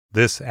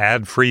This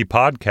ad-free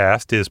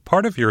podcast is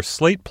part of your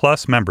Slate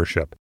Plus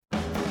membership.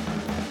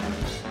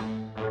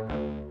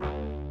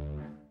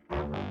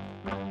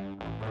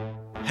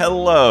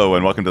 Hello,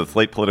 and welcome to the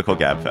Slate Political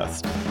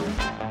Gabfest.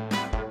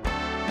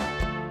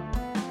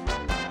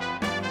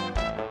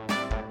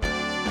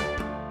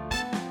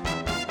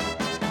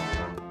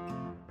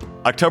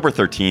 October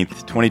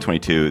 13th,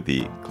 2022,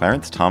 the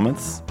Clarence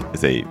Thomas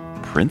is a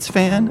Prince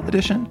fan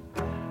edition.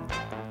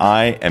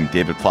 I am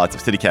David Plotz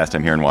of CityCast.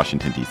 I'm here in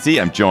Washington,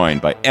 D.C. I'm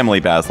joined by Emily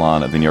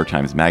Bazelon of the New York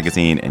Times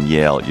Magazine and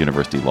Yale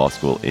University Law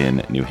School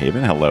in New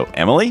Haven. Hello,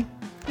 Emily.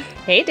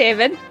 Hey,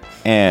 David.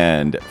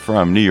 And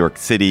from New York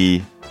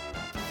City,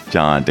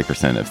 John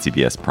Dickerson of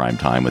CBS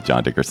Primetime with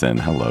John Dickerson.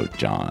 Hello,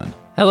 John.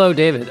 Hello,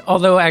 David.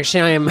 Although,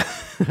 actually,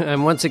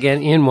 I'm once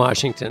again in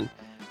Washington.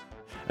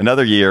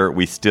 Another year,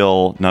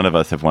 none of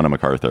us have won a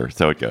MacArthur,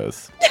 so it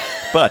goes.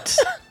 But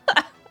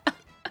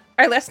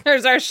our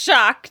listeners are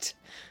shocked.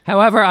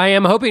 However, I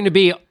am hoping to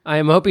be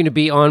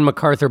on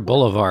MacArthur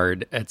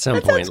Boulevard at some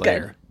point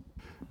later.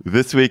 Good.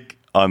 This week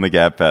on the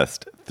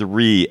Gabfest,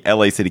 3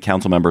 LA City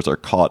Council members are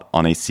caught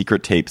on a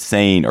secret tape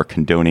saying or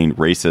condoning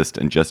racist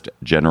and just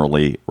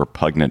generally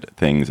repugnant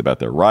things about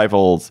their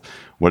rivals.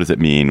 What does it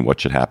mean?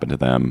 What should happen to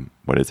them?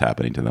 What is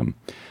happening to them?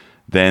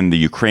 Then the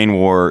Ukraine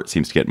war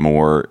seems to get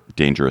more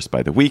dangerous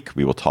by the week.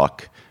 We will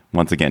talk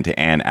once again to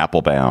Anne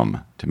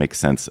Applebaum to make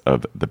sense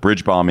of the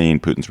bridge bombing,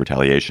 Putin's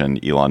retaliation,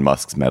 Elon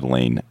Musk's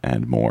meddling,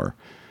 and more.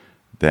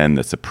 Then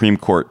the Supreme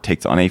Court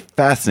takes on a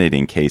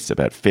fascinating case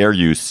about fair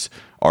use,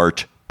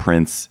 art,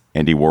 Prince,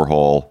 Andy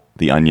Warhol,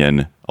 The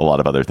Onion, a lot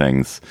of other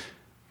things.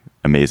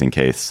 Amazing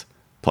case.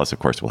 Plus, of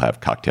course, we'll have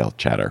cocktail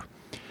chatter.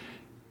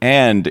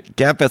 And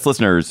Gabfest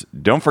listeners,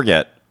 don't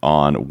forget,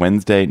 on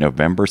Wednesday,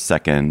 November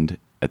 2nd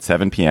at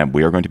 7 p.m.,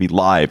 we are going to be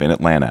live in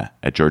Atlanta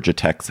at Georgia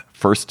Tech's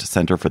First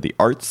Center for the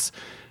Arts.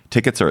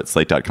 Tickets are at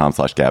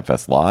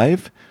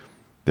slate.com/GabFestLive.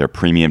 There are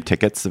premium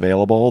tickets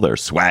available. There are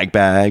swag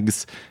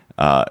bags.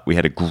 We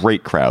had a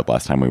great crowd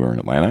last time we were in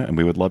Atlanta, and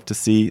we would love to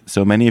see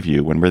so many of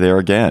you when we're there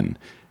again.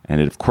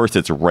 And of course,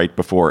 it's right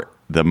before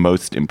the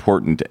most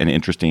important and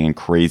interesting and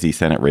crazy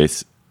Senate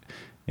race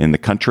in the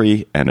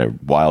country and a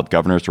wild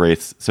governor's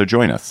race. So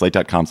join us,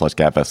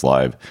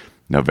 slate.com/GabFestLive,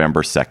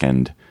 November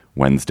 2nd,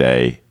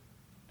 Wednesday,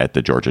 at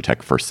the Georgia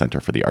Tech First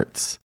Center for the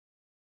Arts.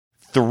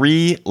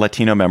 3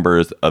 Latino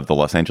members of the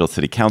Los Angeles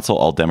City Council,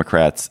 all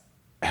Democrats,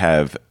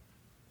 have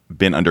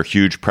been under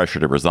huge pressure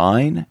to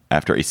resign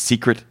after a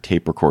secret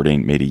tape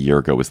recording made a year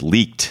ago was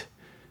leaked,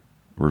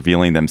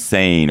 revealing them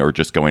saying or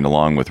just going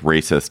along with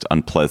racist,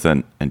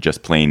 unpleasant, and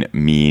just plain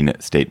mean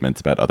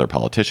statements about other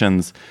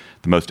politicians.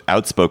 The most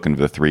outspoken of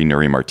the 3,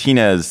 Nuri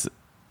Martinez,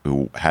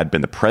 who had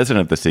been the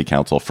president of the City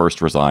Council,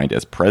 first resigned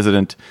as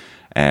president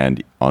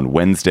and on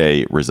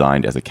Wednesday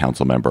resigned as a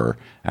council member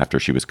after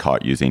she was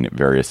caught using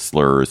various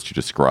slurs to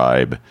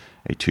describe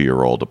a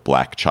 2-year-old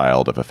black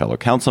child of a fellow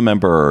council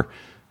member,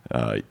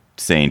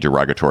 saying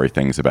derogatory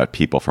things about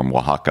people from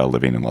Oaxaca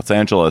living in Los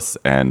Angeles,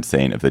 and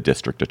saying of the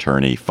district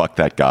attorney, fuck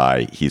that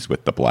guy, he's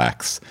with the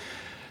blacks.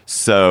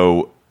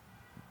 So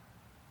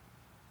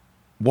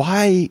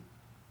why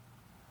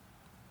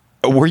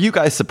were you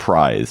guys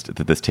surprised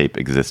that this tape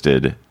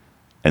existed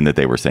and that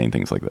they were saying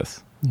things like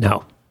this?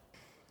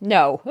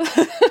 No.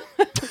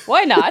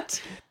 Why not?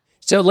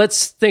 So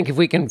let's think if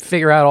we can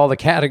figure out all the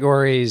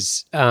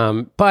categories.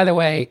 By the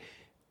way,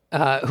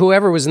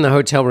 whoever was in the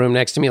hotel room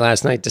next to me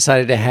last night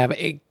decided to have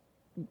a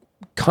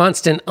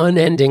constant,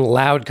 unending,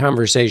 loud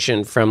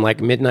conversation from like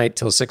midnight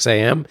till 6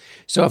 a.m.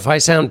 So if I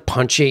sound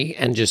punchy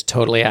and just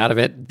totally out of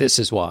it, this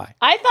is why.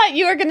 I thought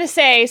you were going to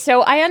say,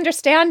 so I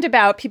understand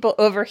about people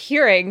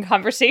overhearing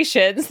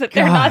conversations that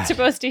they're not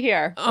supposed to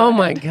hear. Oh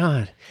my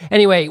God.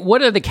 Anyway,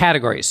 what are the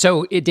categories?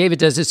 So, David,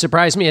 does it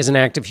surprise me as an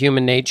act of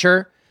human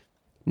nature?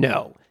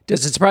 No.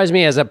 Does it surprise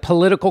me as a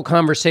political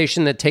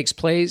conversation that takes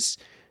place?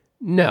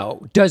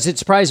 No. Does it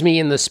surprise me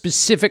in the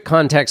specific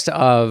context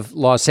of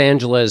Los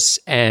Angeles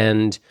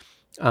and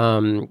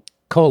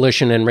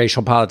coalition and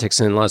racial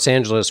politics in Los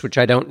Angeles, which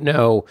I don't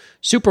know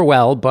super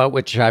well, but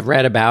which I've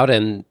read about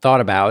and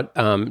thought about?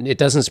 It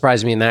doesn't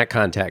surprise me in that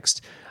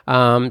context.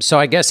 So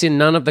I guess in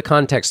none of the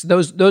contexts,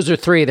 those are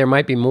 3, there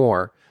might be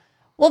more.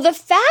 Well, the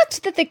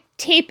fact that the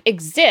tape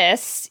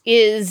exists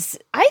is,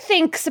 I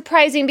think,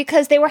 surprising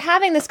because they were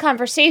having this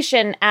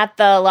conversation at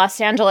the Los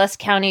Angeles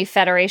County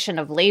Federation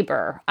of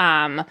Labor.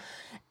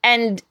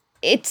 And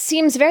it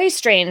seems very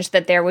strange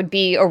that there would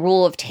be a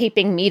rule of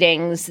taping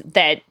meetings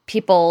that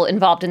people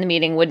involved in the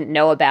meeting wouldn't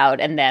know about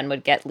and then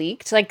would get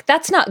leaked. Like,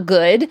 that's not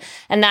good.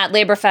 And that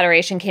Labor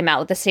Federation came out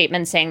with a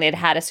statement saying they'd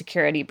had a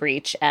security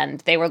breach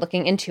and they were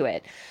looking into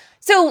it.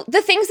 So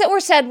the things that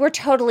were said were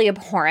totally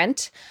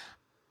abhorrent.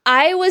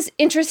 I was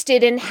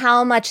interested in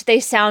how much they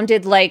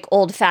sounded like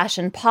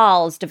old-fashioned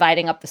pals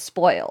dividing up the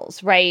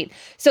spoils, right?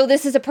 So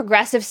this is a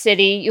progressive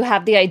city. You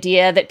have the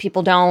idea that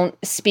people don't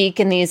speak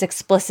in these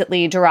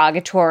explicitly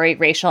derogatory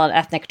racial and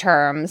ethnic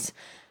terms.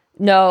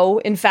 No,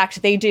 in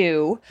fact, they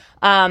do.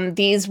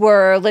 These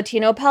were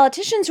Latino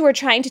politicians who were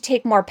trying to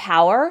take more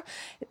power.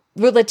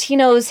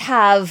 Latinos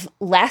have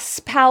less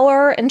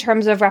power in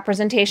terms of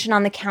representation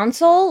on the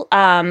council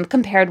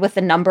compared with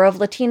the number of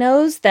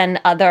Latinos than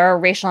other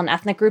racial and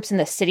ethnic groups in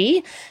the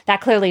city. That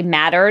clearly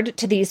mattered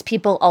to these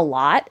people a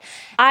lot.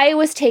 I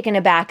was taken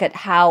aback at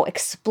how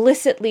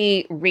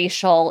explicitly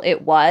racial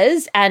it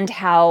was and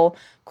how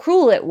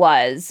cruel it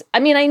was. I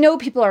mean, I know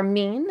people are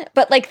mean,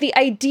 but like the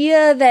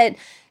idea that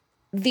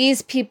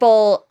these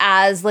people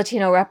as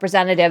Latino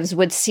representatives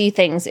would see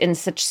things in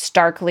such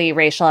starkly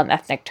racial and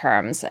ethnic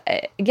terms.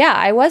 Yeah,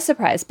 I was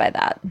surprised by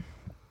that.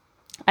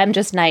 I'm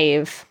just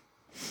naive.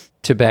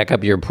 To back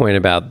up your point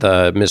about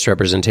the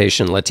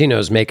misrepresentation,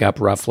 Latinos make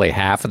up roughly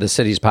half of the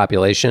city's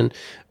population,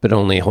 but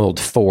only hold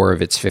 4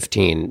 of its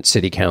 15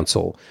 city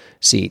council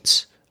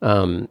seats.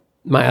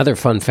 My other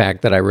fun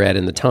fact that I read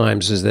in the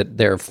Times is that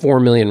there are 4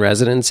 million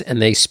residents, and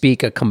they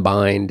speak a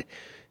combined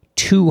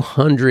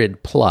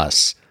 200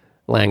 plus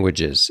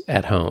languages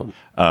at home.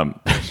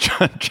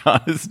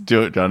 John is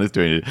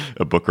doing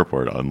a book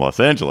report on Los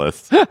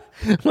Angeles.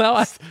 Well,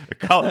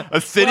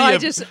 a city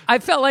I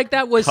felt like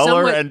that was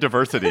color and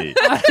diversity.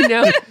 I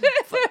know.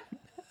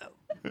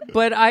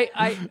 But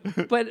I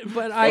They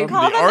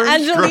call them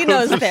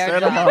Angelinos there,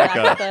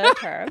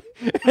 John.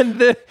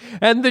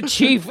 and the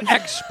chief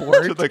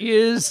export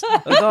is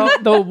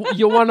the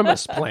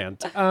euonymus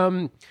plant.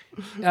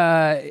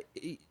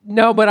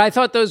 No, but I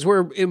thought those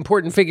were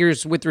important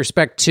figures with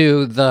respect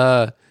to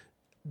the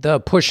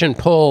push and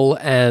pull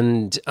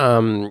and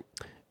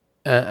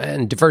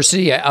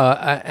diversity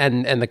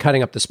and the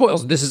cutting up the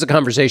spoils. This is a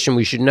conversation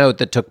we should note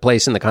that took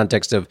place in the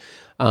context of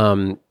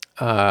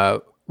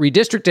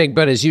redistricting.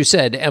 But as you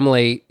said,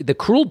 Emily, the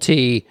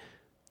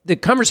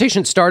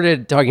conversation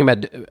started talking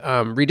about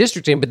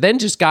redistricting, but then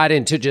just got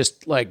into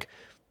just like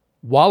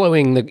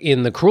wallowing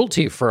in the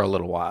cruelty for a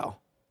little while.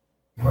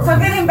 So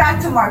getting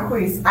back to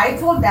Marquise, I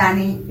told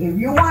Danny, if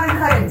you want to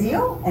cut a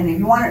deal and if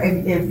you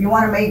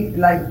want to make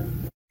like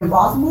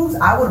boss moves,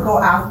 I would go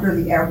after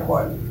the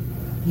airport.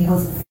 He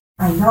goes,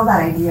 I love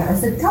that idea. I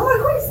said, tell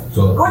Marquise,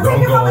 so go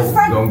take it from his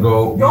friend. Don't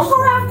go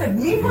after.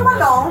 Leave him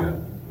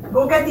alone. Yeah.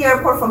 Go get the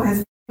airport from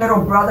his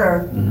little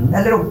brother,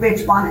 that little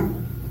bitch Bonnet.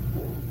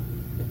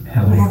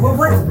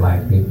 What is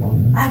black people?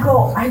 I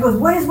go,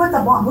 what is with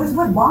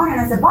Bonnet?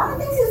 And I said, Bonnet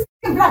thinks he's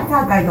black.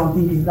 That guy don't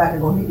think he's black. I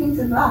go, he thinks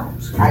he's black.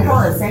 I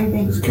told the same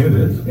thing. This kid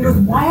is. He goes,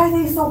 why are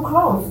they so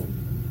close?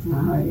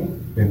 No idea.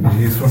 And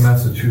he's from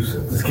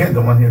Massachusetts. This kid,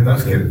 the one here,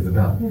 that kid is the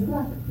dumb. He's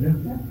black. Yeah.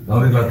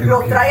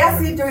 Lo trae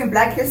así during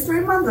Black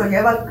History Month, lo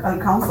lleva al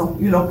council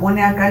y lo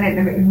pone acá en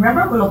el,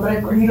 remember, lo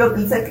trae,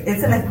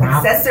 it's an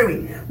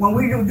accessory. When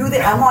we do the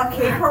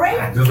MLK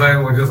parade. Just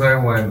like when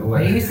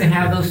they used to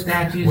have those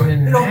statues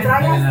in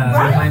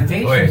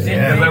plantations.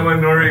 Yeah, like when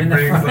Nori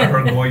brings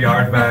her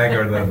Goyard bag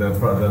or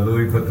the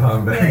Louis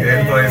Vuitton bag.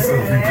 There's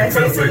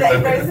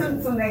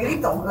su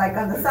negrito, like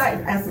on the side.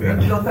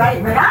 And lo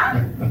trae,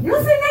 ¿verdad? You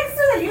sit next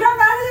to it, you don't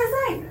know the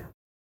side.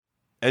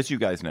 As you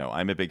guys know,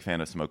 I'm a big fan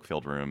of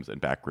smoke-filled rooms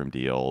and backroom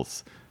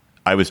deals.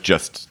 I was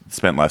just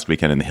spent last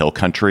weekend in the hill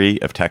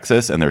country of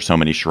Texas, and there's so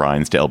many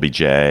shrines to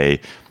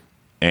LBJ.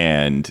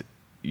 And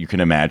you can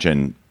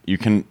imagine,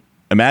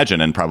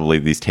 and probably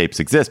these tapes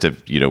exist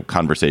of,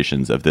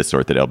 conversations of this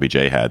sort that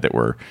LBJ had that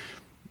were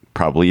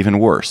probably even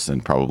worse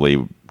and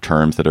probably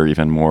terms that are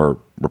even more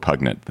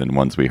repugnant than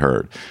ones we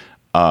heard.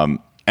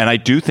 And I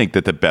do think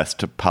that the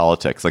best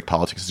politics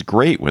is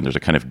great when there's a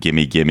kind of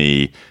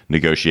gimme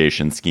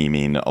negotiation,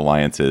 scheming,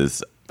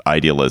 alliances,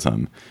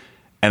 idealism.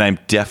 And I'm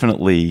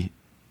definitely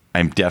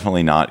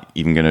not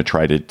even going to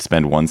try to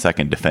spend 1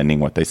 second defending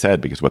what they said,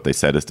 because what they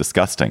said is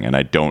disgusting. And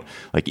I don't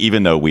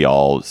even though we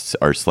all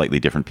are slightly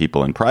different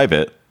people in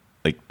private,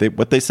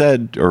 what they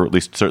said, or at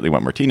least certainly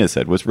what Martinez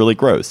said, was really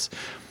gross.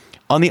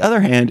 On the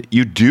other hand,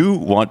 you do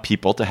want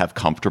people to have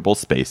comfortable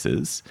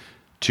spaces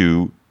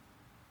to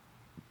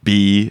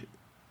be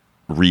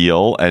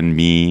real and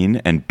mean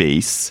and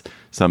base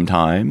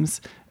sometimes,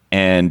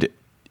 and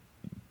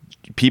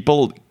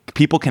people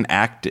can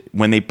act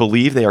when they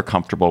believe they are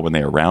comfortable, when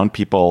they're around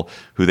people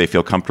who they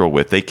feel comfortable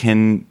with. They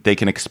can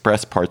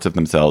express parts of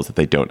themselves that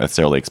they don't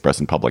necessarily express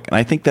in public, and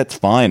I think that's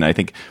fine. I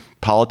think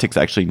politics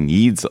actually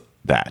needs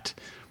that.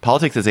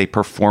 Politics is a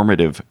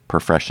performative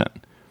profession,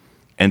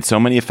 and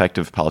so many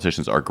effective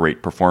politicians are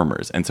great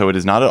performers, and so it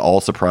is not at all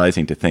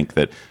surprising to think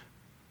that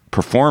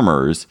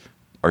performers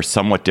are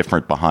somewhat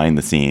different behind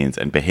the scenes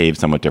and behave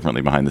somewhat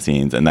differently behind the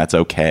scenes. And that's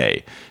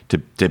okay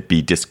to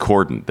be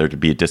discordant. There to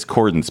be a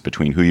discordance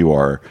between who you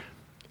are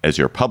as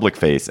your public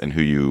face and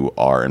who you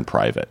are in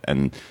private.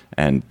 And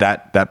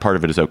that part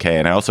of it is okay.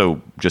 And I also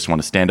just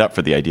want to stand up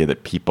for the idea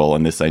that people,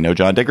 and this, I know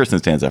John Dickerson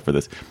stands up for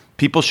this,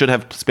 people should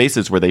have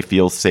spaces where they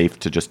feel safe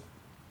to just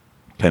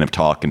kind of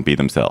talk and be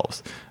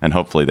themselves. And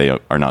hopefully they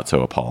are not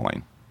so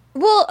appalling.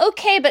 Well,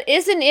 okay, but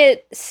isn't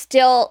it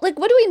still, what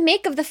do we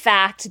make of the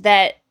fact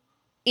that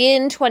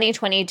in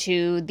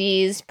 2022,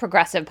 these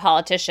progressive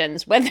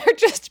politicians, when they're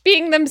just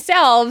being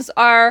themselves,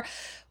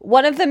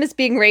 one of them is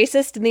being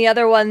racist and the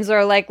other ones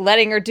are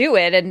letting her do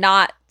it and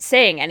not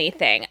saying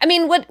anything? I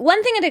mean, one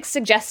thing it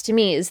suggests to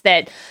me is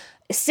that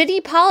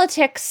city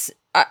politics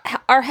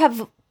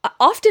have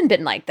often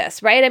been like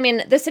this, right? I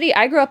mean, the city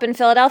I grew up in,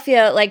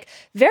 Philadelphia, like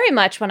very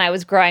much when I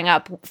was growing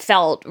up,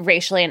 felt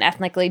racially and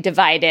ethnically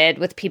divided,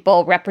 with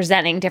people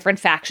representing different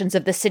factions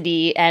of the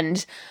city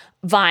and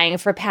vying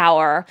for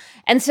power.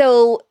 And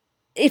so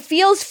it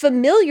feels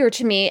familiar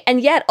to me,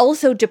 and yet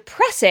also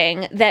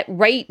depressing that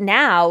right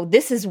now,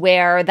 this is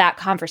where that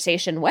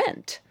conversation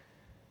went.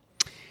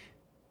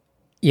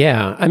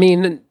 Yeah, I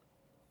mean,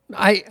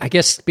 I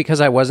guess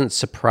because I wasn't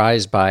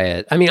surprised by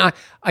it. I mean,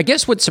 I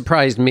guess what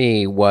surprised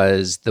me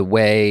was the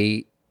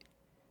way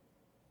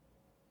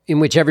in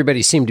which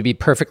everybody seemed to be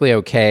perfectly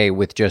okay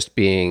with just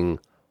being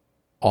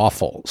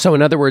awful. So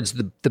in other words,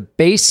 the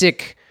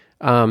basic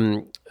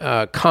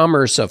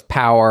commerce of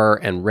power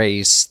and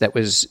race that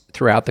was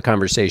throughout the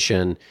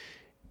conversation,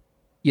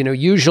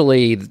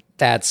 usually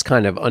that's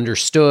kind of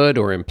understood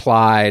or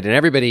implied, and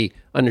everybody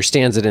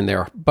understands it in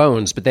their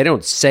bones, but they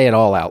don't say it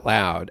all out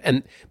loud.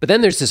 But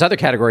then there's this other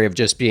category of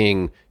just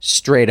being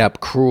straight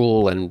up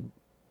cruel and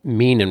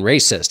mean and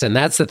racist, and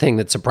that's the thing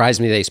that surprised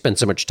me. They spent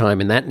so much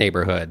time in that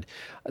neighborhood.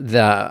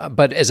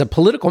 But as a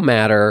political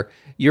matter,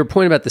 your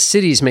point about the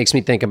cities makes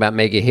me think about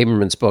Maggie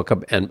Haberman's book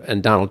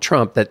and Donald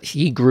Trump, that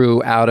he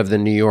grew out of the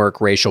New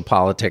York racial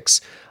politics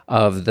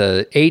of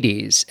the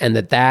 80s, and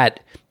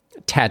that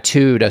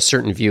tattooed a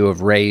certain view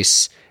of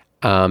race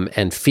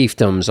and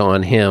fiefdoms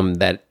on him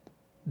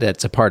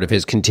that's a part of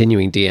his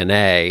continuing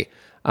DNA.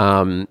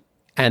 And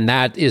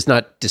that is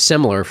not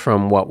dissimilar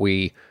from what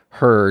we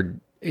heard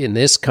in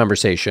this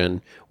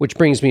conversation, which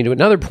brings me to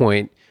another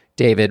point,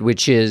 David,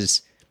 which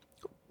is,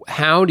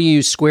 how do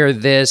you square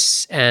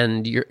this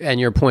and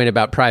your point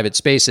about private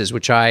spaces,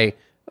 which I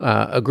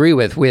agree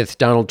with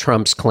Donald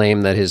Trump's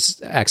claim that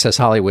his Access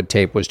Hollywood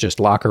tape was just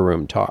locker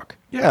room talk?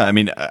 Yeah, I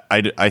mean,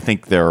 I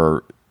think there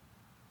are,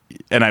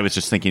 and I was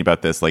just thinking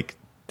about this, like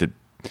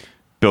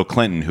Bill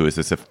Clinton, who is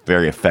this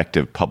very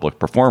effective public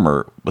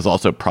performer, was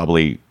also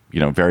probably,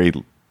 very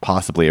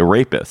possibly a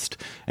rapist.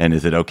 And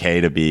is it okay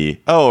to be,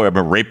 I'm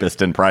a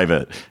rapist in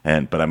private,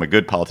 but I'm a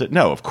good politician?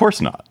 No, of course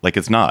not. Like,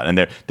 it's not.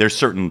 And there's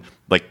certain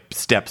like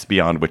steps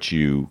beyond which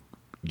you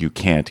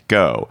can't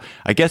go.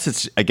 I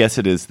guess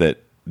it is that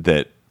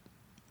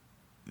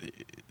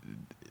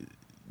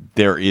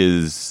there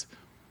is.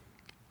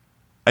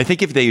 I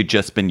think if they had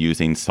just been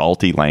using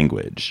salty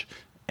language,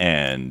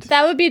 and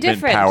that would be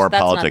different. Power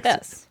That's politics. Not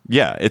this.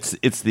 Yeah,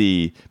 it's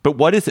the. But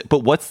what is it?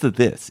 But what's the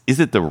this? Is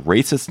it the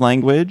racist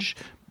language?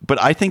 But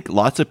I think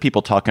lots of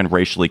people talk in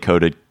racially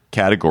coded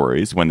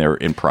categories when they're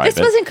in private.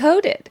 This wasn't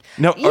coded.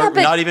 No, but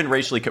not even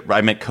racially.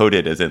 I meant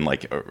coded as in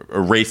like a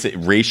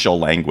racial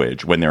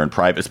language when they're in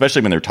private,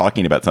 especially when they're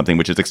talking about something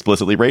which is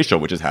explicitly racial,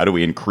 which is how do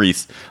we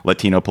increase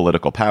Latino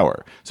political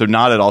power. So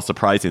not at all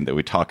surprising that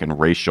we talk in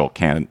racial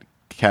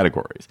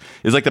categories.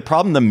 Is like the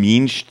problem the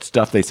mean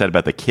stuff they said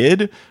about the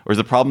kid, or is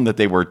the problem that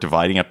they were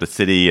dividing up the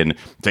city and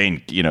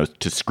saying,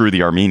 to screw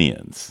the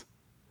Armenians?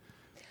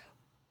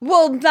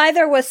 Well,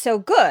 neither was so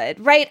good,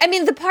 right? I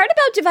mean, the part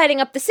about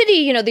dividing up the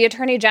city, the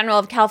Attorney General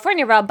of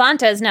California, Rob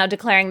Bonta, is now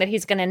declaring that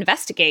he's going to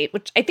investigate,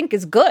 which I think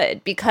is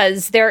good,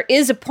 because there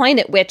is a point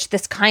at which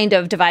this kind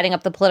of dividing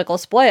up the political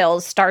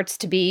spoils starts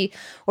to be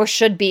or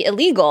should be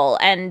illegal.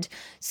 And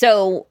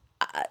so,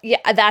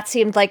 that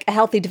seemed like a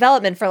healthy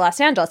development for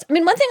Los Angeles. I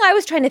mean, one thing I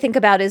was trying to think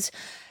about is,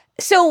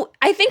 so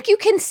I think you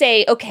can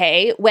say,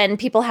 okay, when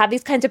people have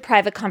these kinds of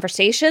private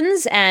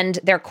conversations and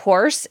they're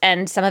coarse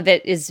and some of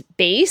it is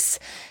base,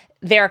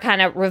 they're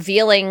kind of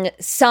revealing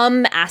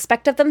some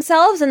aspect of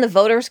themselves, and the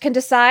voters can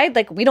decide,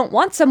 like, we don't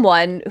want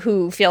someone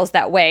who feels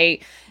that way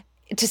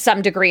to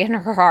some degree in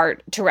her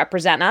heart to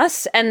represent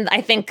us. And I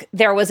think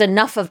there was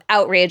enough of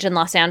outrage in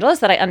Los Angeles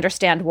that I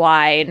understand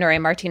why Nury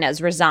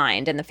Martinez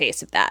resigned in the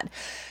face of that.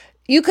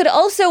 You could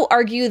also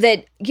argue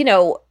that,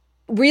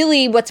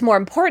 really what's more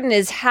important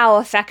is how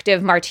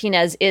effective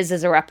Martinez is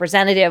as a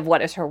representative.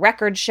 What does her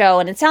record show?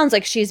 And it sounds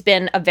like she's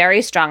been a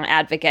very strong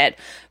advocate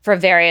for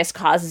various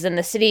causes in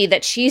the city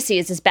that she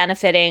sees as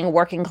benefiting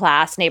working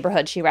class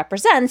neighborhoods she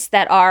represents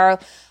that are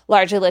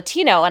largely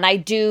Latino. And I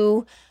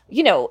do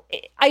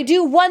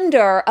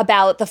wonder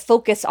about the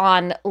focus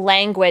on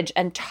language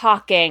and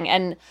talking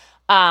and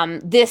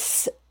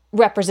this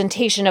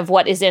representation of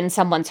what is in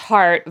someone's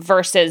heart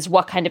versus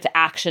what kind of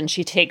action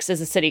she takes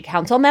as a city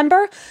council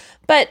member.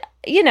 But,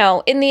 in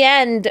the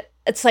end,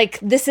 it's like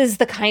this is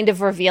the kind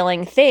of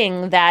revealing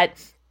thing that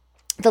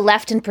the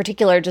left in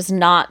particular does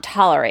not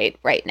tolerate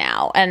right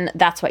now. And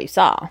that's what you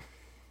saw.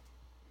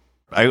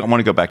 I want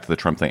to go back to the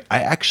Trump thing. I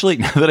actually,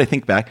 now that I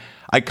think back,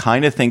 I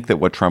kind of think that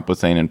what Trump was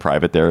saying in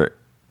private there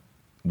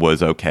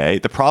was okay.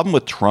 The problem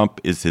with Trump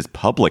is his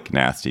public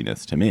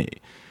nastiness to me.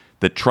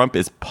 That Trump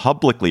is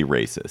publicly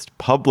racist,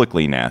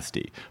 publicly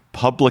nasty,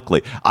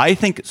 publicly. I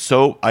think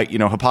so.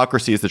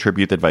 Hypocrisy is the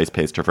tribute that vice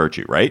pays to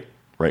virtue, right?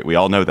 Right. We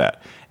all know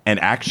that. And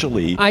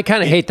actually, I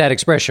kind of hate that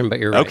expression, but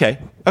you're right.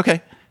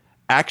 Okay.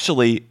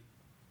 Actually,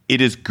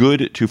 it is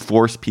good to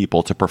force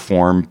people to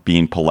perform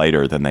being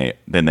politer than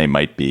they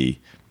might be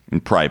in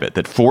private,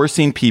 that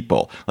forcing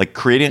people, like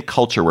creating a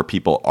culture where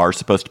people are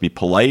supposed to be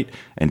polite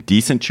and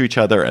decent to each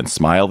other and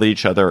smile at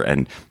each other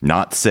and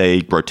not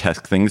say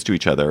grotesque things to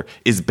each other,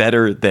 is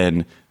better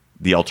than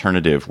the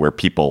alternative where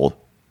people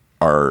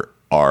are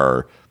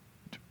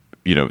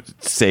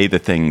say the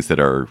things that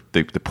are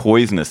the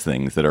poisonous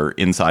things that are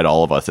inside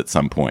all of us at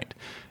some point.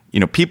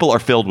 People are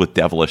filled with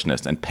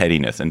devilishness and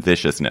pettiness and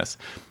viciousness.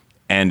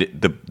 And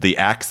the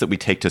acts that we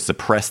take to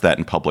suppress that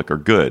in public are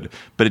good.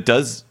 But it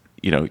does,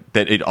 you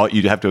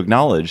have to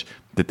acknowledge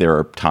that there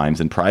are times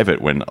in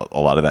private when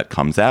a lot of that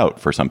comes out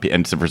for some people.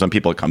 And so for some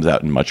people, it comes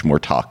out in much more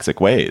toxic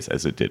ways,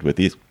 as it did with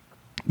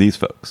these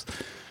folks.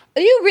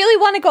 You really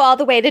want to go all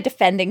the way to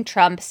defending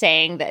Trump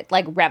saying that,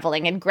 like,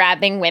 reveling and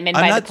grabbing women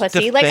by the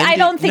pussy? Like, I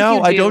don't think you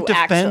do, I don't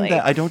defend actually.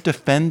 that. I don't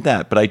defend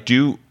that. But I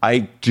do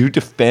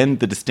defend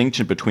the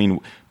distinction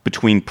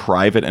between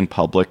private and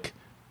public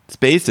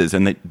spaces,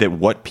 and that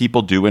what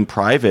people do in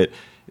private,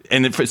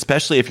 and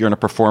especially if you're in a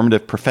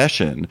performative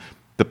profession,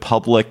 the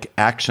public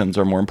actions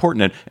are more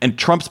important. And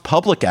Trump's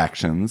public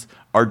actions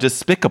are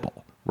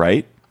despicable,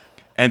 right?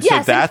 And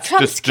yes, so that's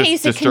just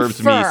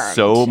disturbs me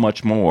so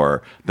much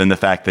more than the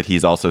fact that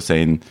he's also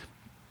saying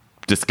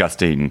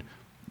disgusting,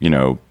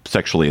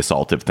 sexually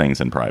assaultive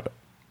things in private.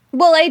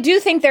 Well, I do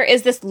think there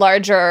is this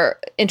larger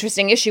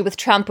interesting issue with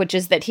Trump, which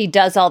is that he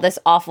does all this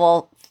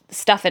awful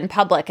stuff in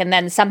public, and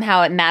then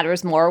somehow it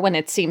matters more when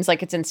it seems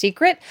like it's in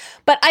secret.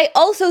 But I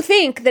also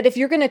think that if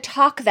you're going to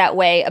talk that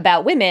way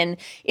about women,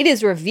 it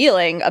is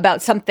revealing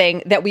about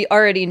something that we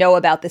already know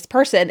about this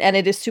person, and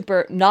it is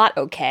super not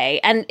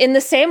okay. And in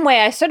the same way,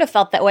 I sort of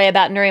felt that way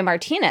about Nuri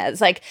Martinez.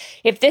 Like,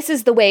 if this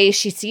is the way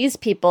she sees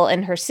people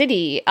in her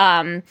city,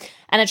 and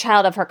a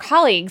child of her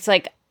colleagues,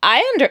 like,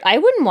 I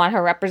wouldn't want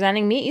her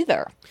representing me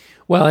either.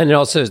 Well, and it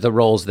also is the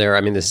roles there.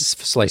 I mean, this is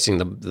slicing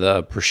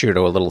the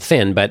prosciutto a little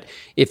thin, but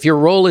if your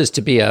role is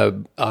to be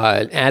an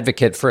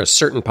advocate for a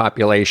certain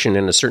population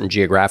in a certain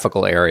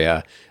geographical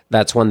area,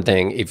 that's one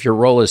thing. If your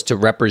role is to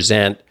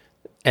represent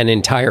an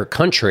entire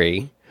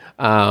country,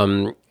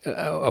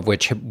 of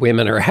which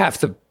women are half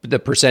the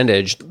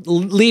percentage,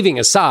 leaving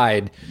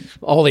aside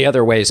all the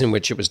other ways in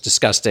which it was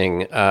disgusting,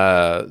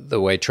 the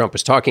way Trump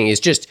was talking, is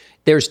just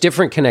there's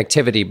different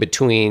connectivity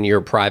between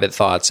your private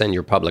thoughts and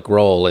your public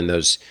role in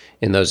those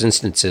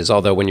instances.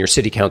 Although when you're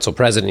city council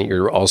president,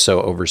 you're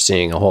also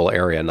overseeing a whole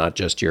area, not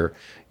just your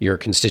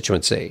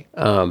constituency.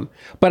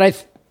 But I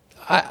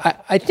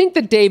think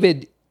that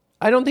David,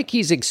 I don't think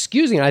he's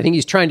excusing it. I think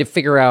he's trying to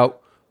figure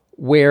out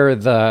where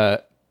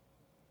the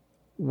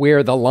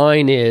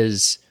line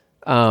is,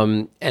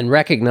 and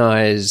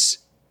recognize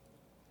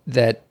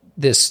that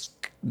this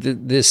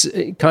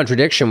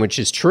contradiction, which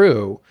is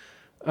true,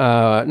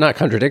 not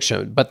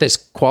contradiction, but this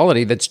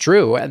quality that's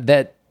true,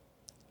 that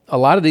a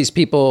lot of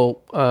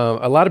people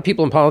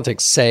in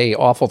politics say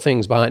awful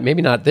things behind,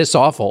 maybe not this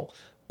awful,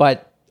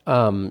 but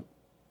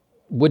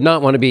would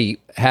not want to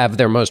have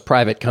their most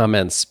private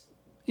comments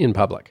in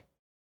public.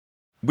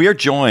 We are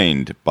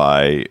joined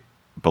by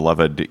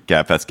beloved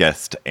Gabfest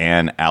guest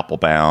Anne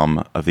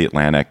Applebaum of The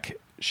Atlantic.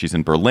 She's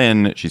in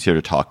Berlin. She's here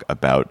to talk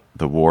about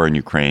the war in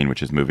Ukraine,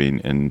 which is moving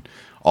in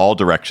all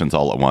directions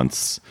all at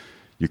once.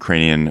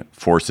 Ukrainian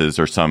forces,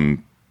 or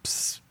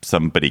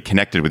somebody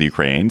connected with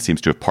Ukraine,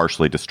 seems to have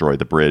partially destroyed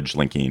the bridge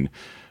linking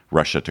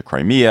Russia to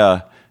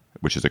Crimea,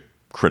 which is a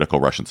critical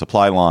Russian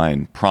supply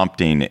line,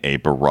 prompting a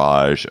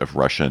barrage of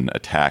Russian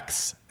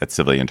attacks at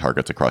civilian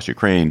targets across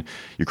Ukraine.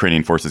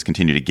 Ukrainian forces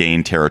continue to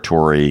gain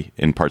territory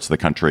in parts of the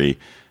country.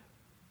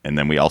 And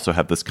then we also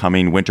have this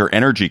coming winter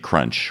energy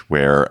crunch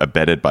where,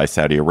 abetted by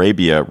Saudi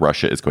Arabia,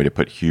 Russia is going to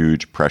put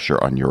huge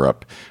pressure on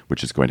Europe,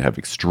 which is going to have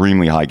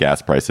extremely high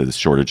gas prices,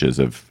 shortages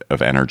of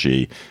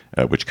energy,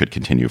 which could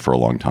continue for a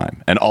long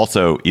time. And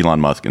also, Elon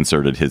Musk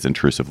inserted his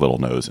intrusive little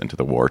nose into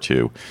the war,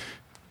 too,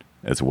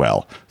 as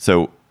well.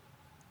 So,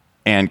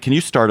 Anne, can you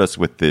start us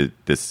with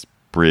this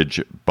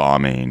bridge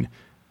bombing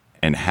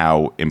and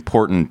how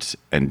important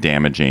and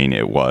damaging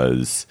it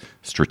was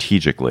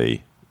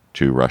strategically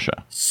to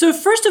Russia? So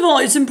first of all,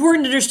 it's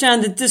important to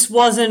understand that this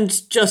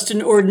wasn't just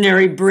an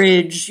ordinary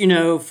bridge,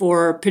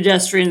 for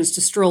pedestrians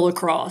to stroll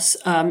across.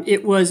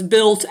 It was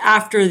built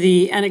after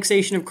the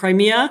annexation of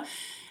Crimea,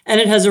 and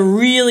it has a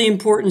really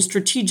important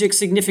strategic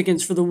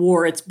significance for the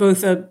war. It's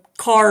both a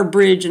car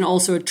bridge and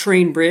also a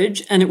train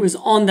bridge, and it was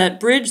on that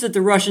bridge that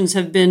the Russians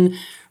have been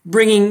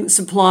bringing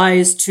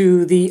supplies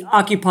to the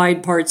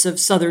occupied parts of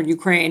southern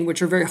Ukraine,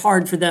 which are very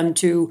hard for them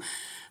to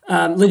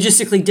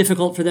logistically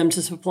difficult for them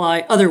to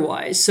supply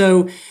otherwise.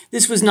 So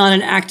this was not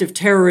an act of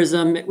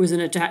terrorism. It was an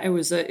attack. It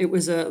was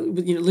a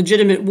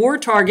legitimate war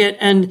target,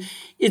 and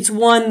it's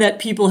one that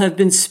people have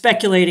been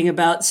speculating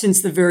about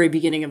since the very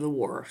beginning of the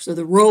war. So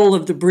the role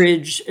of the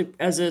bridge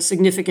as a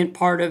significant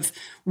part of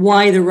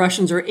why the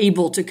Russians are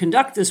able to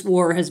conduct this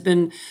war has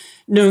been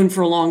known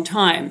for a long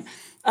time.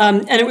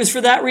 And it was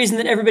for that reason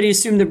that everybody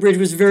assumed the bridge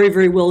was very,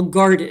 very well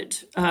guarded,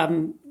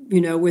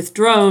 with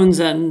drones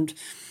and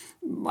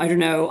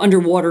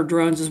underwater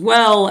drones as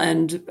well,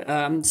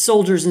 and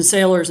soldiers and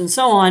sailors and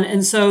so on.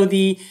 And so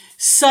the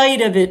sight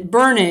of it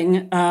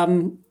burning,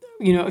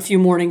 a few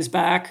mornings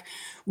back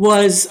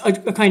was a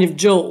kind of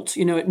jolt.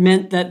 It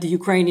meant that the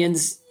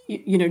Ukrainians,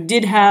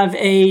 did have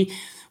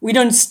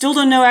still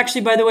don't know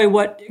actually, by the way,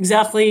 what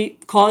exactly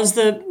caused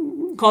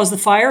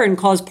the fire and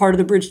caused part of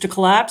the bridge to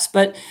collapse,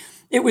 but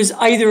it was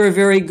either a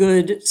very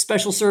good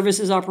special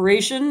services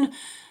operation,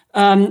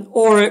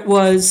 or it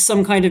was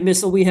some kind of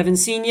missile we haven't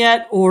seen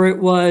yet, or it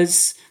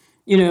was,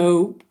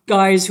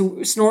 guys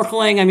who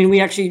snorkeling. I mean, we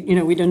actually,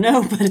 we don't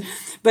know,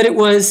 but it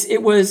was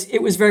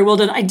very well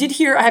done. I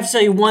have to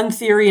tell you one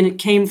theory, and it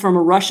came from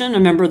a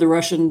member of the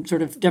Russian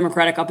sort of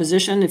democratic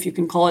opposition, if you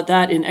can call it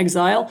that, in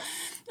exile,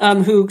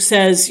 who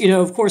says,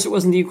 of course it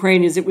wasn't the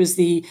Ukrainians, it was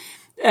the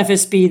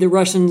FSB, the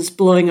Russians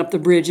blowing up the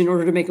bridge in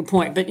order to make a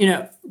point. But,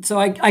 so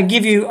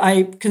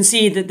I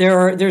concede that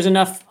there's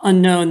enough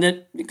unknown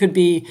that it could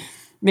be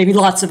maybe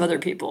lots of other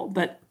people.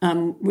 But,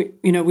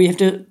 we have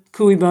to,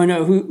 cui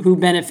bono, who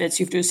benefits,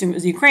 you have to assume it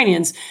was the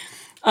Ukrainians.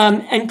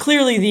 And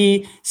clearly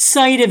the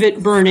sight of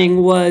it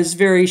burning was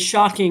very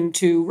shocking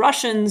to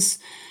Russians,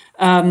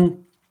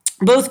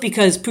 both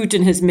because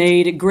Putin has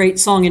made a great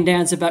song and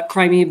dance about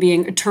Crimea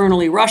being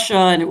eternally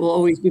Russia and it will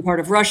always be part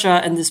of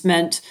Russia. And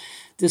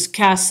this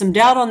casts some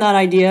doubt on that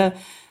idea.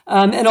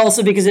 And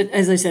also because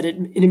as I said,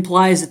 it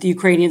implies that the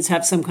Ukrainians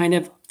have some kind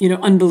of,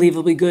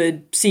 unbelievably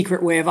good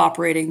secret way of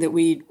operating that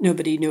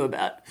nobody knew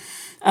about.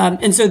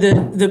 And so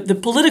the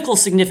political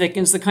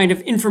significance, the kind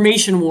of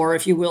information war,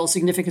 if you will,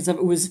 significance of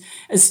it was,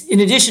 in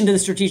addition to the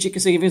strategic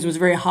significance, was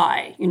very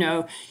high.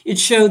 It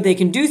showed they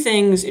can do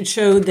things. It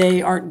showed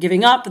they aren't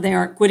giving up. They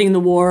aren't quitting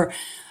the war.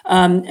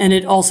 And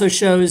it also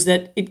shows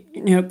that,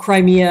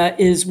 Crimea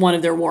is one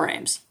of their war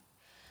aims.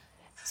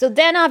 So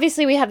then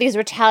obviously we have these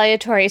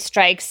retaliatory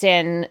strikes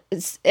in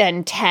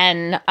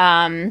 10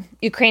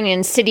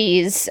 Ukrainian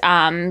cities,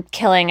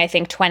 killing, I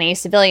think, 20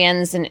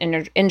 civilians and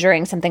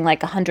injuring something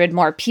like 100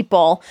 more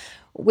people,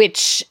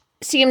 which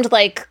seemed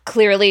like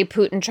clearly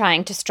Putin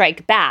trying to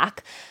strike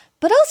back,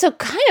 but also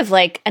kind of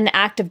like an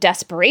act of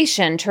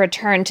desperation to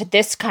return to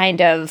this kind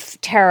of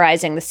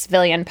terrorizing the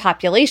civilian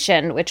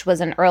population, which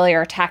was an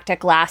earlier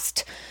tactic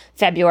last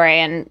February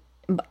and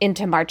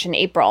into March and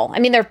April. I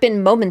mean, there have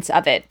been moments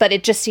of it, but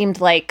it just seemed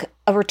like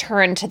a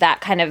return to that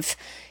kind of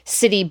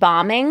city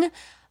bombing.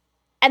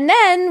 And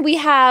then we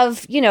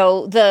have,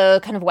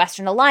 the kind of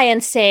Western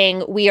alliance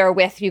saying, we are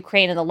with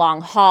Ukraine in the long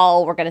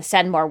haul. We're going to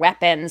send more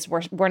weapons.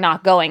 We're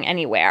not going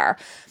anywhere.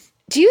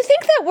 Do you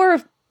think that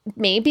we're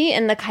maybe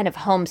in the kind of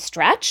home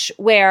stretch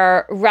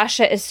where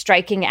Russia is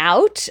striking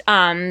out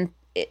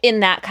in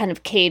that kind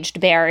of caged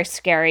bear,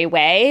 scary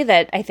way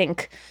that I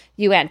think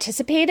you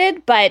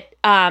anticipated, but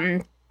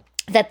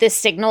that this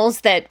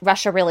signals that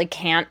Russia really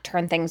can't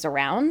turn things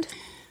around?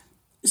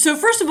 So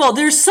first of all,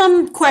 there's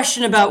some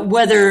question about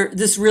whether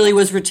this really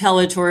was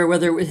retaliatory or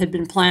whether it had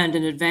been planned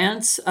in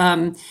advance.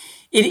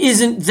 It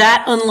isn't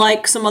that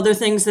unlike some other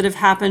things that have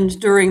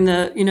happened during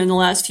the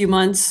last few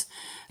months.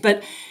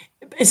 But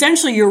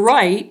essentially, you're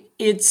right.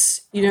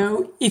 It's,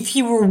 if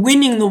he were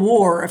winning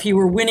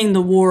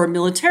the war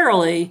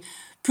militarily,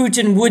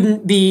 Putin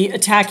wouldn't be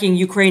attacking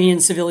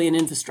Ukrainian civilian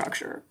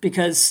infrastructure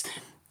because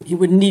he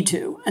wouldn't need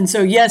to. And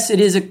so, yes, it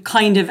is a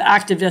kind of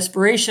act of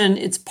desperation.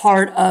 It's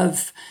part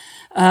of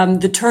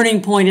the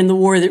turning point in the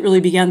war that really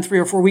began 3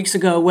 or 4 weeks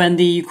ago when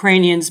the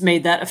Ukrainians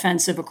made that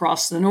offensive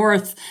across the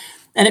north.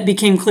 And it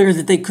became clear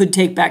that they could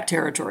take back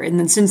territory. And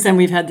then since then,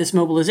 we've had this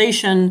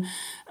mobilization,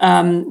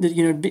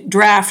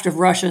 draft of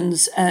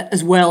Russians,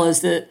 as well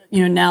as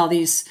now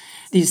these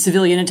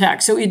civilian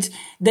attacks. So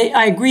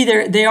I agree.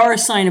 They are a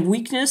sign of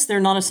weakness. They're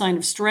not a sign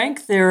of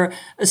strength. They're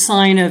a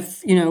sign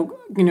of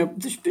kind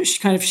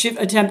of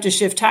attempt to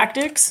shift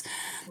tactics.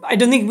 I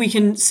don't think we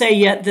can say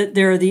yet that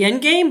they're the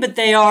end game, but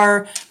they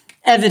are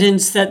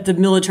evidence that the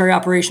military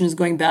operation is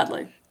going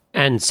badly.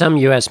 And some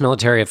U.S.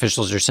 military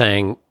officials are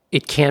saying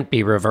it can't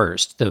be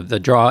reversed.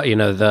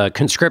 The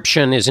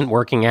conscription isn't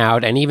working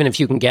out. And even if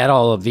you can get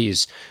all of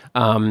these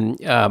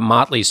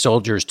motley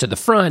soldiers to the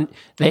front,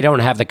 they don't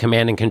have the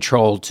command and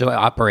control to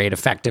operate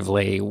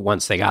effectively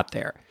once they got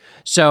there.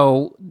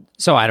 So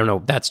I don't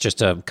know. That's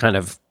just a kind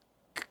of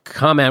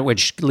comment,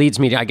 which leads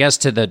me, I guess,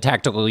 to the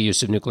tactical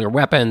use of nuclear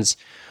weapons.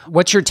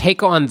 What's your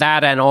take on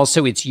that, and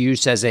also its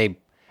use as a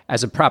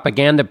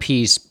propaganda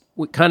piece?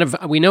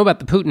 We know about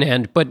the Putin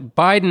end, but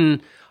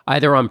Biden,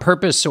 either on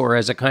purpose or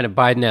as a kind of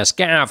Biden-esque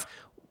gaffe,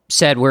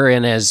 said we're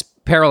in as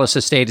perilous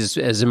a state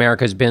as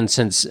America has been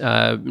since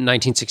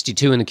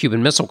 1962 in the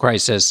Cuban Missile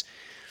Crisis.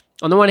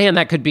 On the one hand,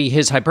 that could be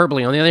his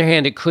hyperbole. On the other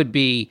hand, it could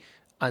be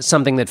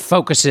something that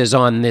focuses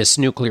on this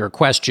nuclear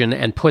question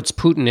and puts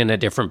Putin in a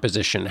different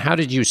position. How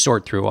did you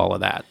sort through all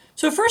of that?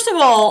 So first of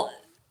all,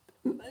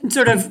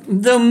 sort of,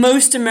 though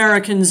most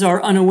Americans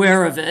are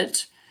unaware of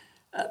it,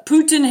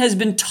 Putin has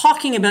been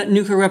talking about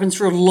nuclear weapons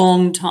for a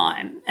long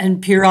time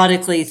and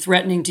periodically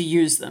threatening to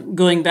use them,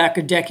 going back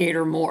a decade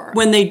or more.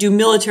 When they do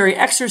military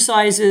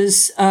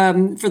exercises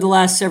for the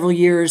last several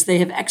years, they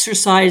have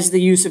exercised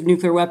the use of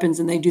nuclear weapons,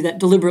 and they do that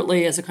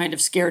deliberately as a kind of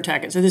scare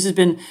tactic. So this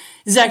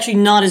is actually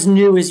not as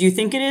new as you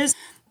think it is.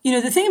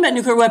 The thing about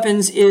nuclear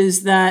weapons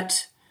is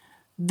that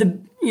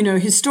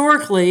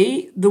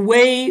historically, the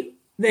way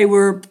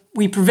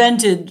we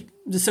prevented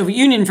the Soviet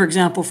Union, for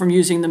example, from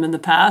using them in the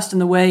past,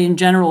 and the way in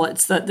general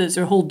it's that there's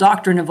a whole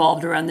doctrine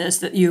evolved around this,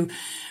 that you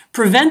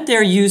prevent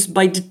their use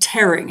by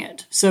deterring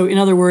it. So in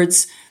other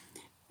words,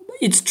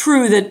 it's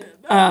true that,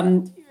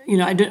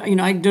 I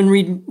don't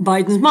read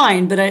Biden's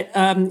mind, but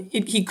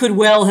he could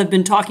well have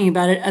been talking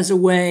about it as a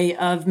way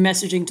of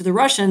messaging to the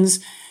Russians,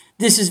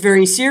 this is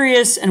very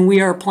serious, and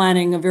we are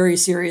planning a very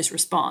serious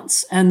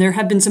response. And there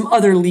have been some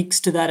other leaks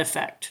to that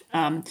effect.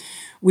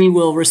 We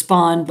will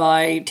respond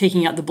by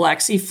taking out the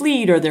Black Sea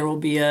Fleet, or there will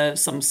be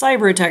some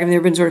cyber attack. And there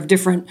have been sort of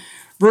different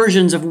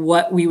versions of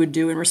what we would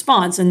do in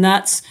response. And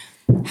that's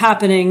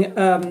happening,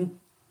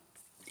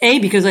 A,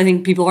 because I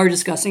think people are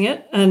discussing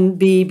it, and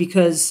B,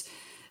 because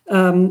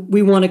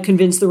we want to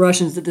convince the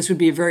Russians that this would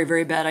be a very,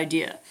 very bad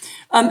idea.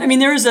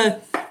 There is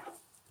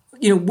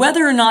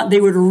whether or not they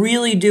would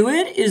really do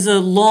it is a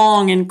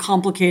long and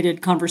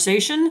complicated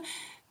conversation,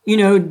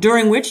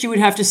 during which you would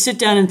have to sit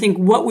down and think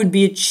what would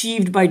be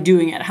achieved by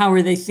doing it. How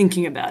are they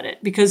thinking about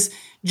it? Because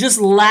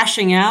just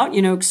lashing out,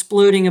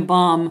 exploding a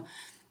bomb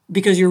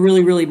because you're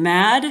really, really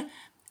mad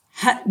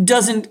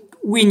doesn't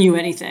win you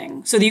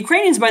anything. So the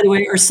Ukrainians, by the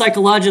way, are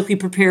psychologically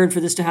prepared for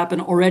this to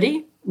happen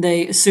already.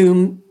 They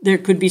assume there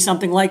could be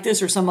something like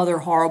this or some other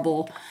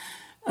horrible,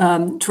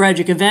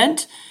 tragic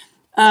event.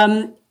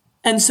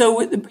 And so,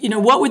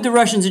 what would the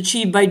Russians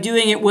achieve by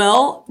doing it?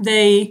 Well,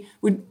 they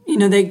would,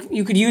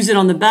 you could use it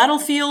on the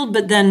battlefield,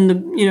 but then,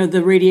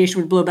 the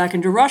radiation would blow back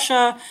into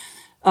Russia.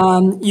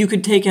 You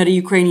could take out a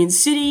Ukrainian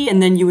city,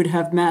 and then you would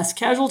have mass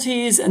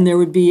casualties, and there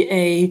would be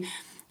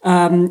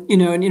an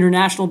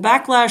international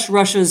backlash.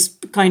 Russia's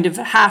kind of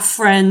half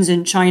friends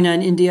in China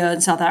and India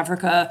and South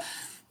Africa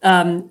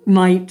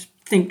might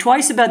think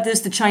twice about this.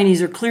 The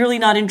Chinese are clearly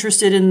not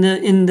interested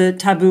in the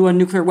taboo on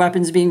nuclear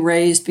weapons being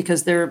raised,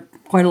 because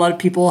quite a lot of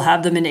people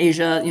have them in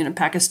Asia,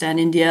 Pakistan,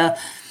 India,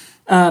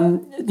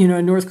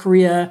 North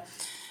Korea.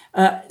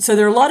 So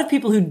there are a lot of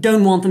people who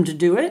don't want them to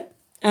do it.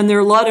 And there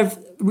are a lot of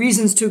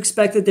reasons to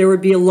expect that there would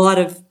be a lot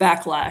of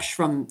backlash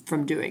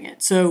from doing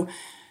it. So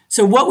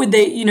what would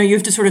they, you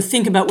have to sort of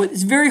think about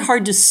it's very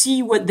hard to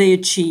see what they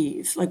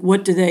achieve. Like,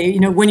 what do they,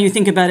 when you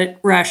think about it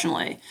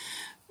rationally,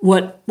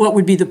 what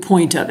would be the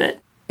point of it?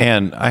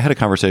 And I had a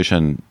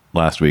conversation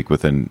last week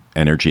with an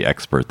energy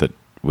expert that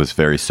was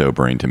very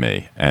sobering to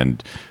me.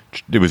 And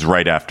it was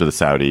right after the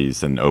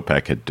Saudis and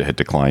OPEC had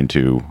declined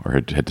to, or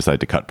had decided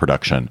to cut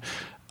production.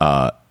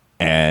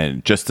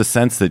 And just the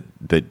sense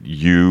that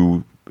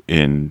you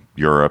in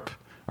Europe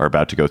are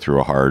about to go through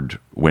a hard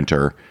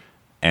winter,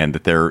 and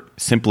that there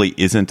simply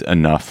isn't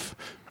enough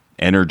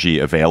energy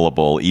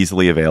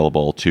easily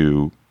available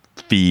to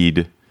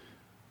feed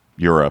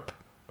Europe.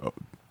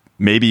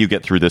 Maybe you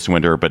get through this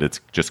winter, but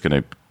it's just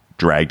going to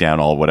drag down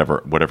all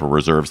whatever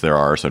reserves there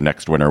are. So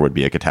next winter would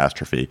be a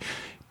catastrophe.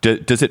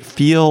 Does it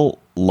feel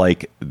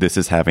like this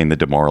is having the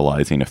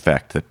demoralizing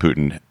effect that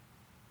Putin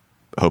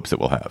hopes it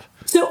will have?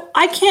 So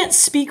I can't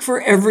speak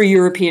for every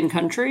European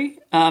country.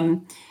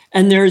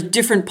 And there's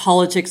different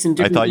politics and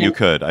different. I thought you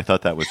could. I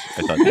thought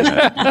you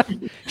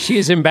had. She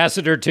is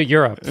ambassador to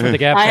Europe for the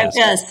Gabfest.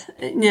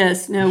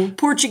 Yes. No,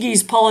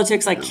 Portuguese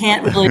politics. I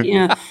can't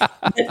really,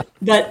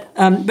 but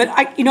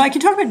I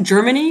can talk about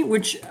Germany,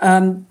 which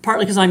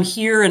partly because I'm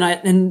here,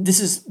 and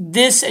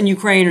this and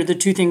Ukraine are the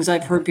two things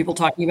I've heard people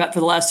talking about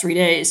for the last 3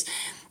 days,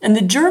 and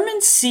the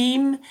Germans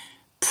seem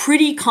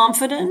pretty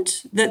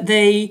confident that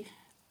they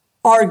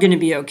are going to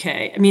be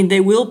okay. I mean,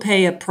 they will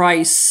pay a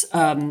price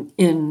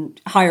in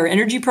higher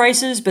energy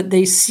prices, but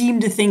they seem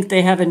to think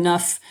they have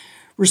enough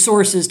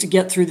resources to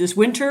get through this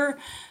winter.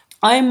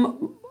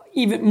 I'm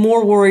even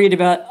more worried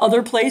about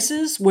other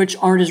places which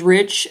aren't as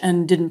rich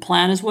and didn't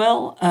plan as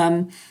well.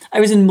 I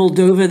was in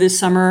Moldova this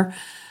summer,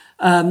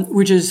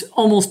 which is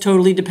almost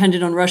totally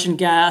dependent on Russian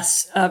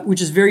gas,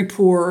 which is very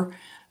poor,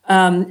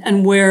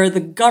 and where the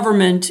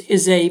government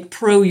is a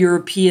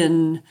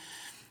pro-European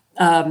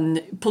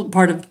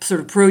part of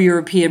sort of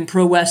pro-European,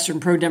 pro-Western,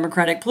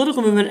 pro-democratic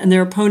political movement, and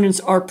their opponents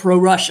are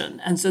pro-Russian.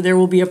 And so there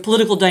will be a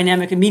political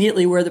dynamic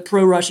immediately where the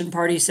pro-Russian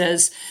party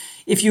says,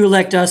 if you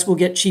elect us, we'll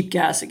get cheap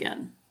gas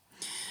again.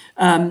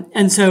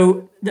 And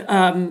so there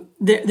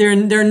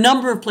are a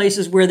number of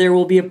places where there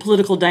will be a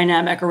political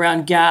dynamic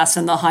around gas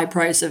and the high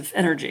price of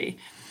energy,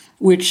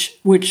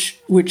 which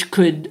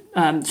could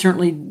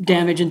certainly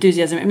damage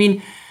enthusiasm. I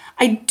mean,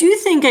 I do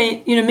think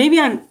maybe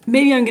I'm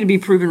going to be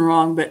proven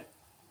wrong, but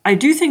I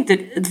do think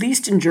that at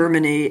least in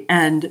Germany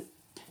and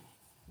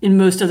in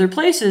most other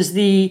places,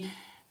 the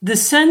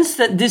sense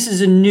that this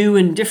is a new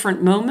and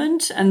different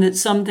moment, and that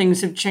some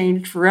things have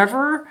changed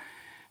forever,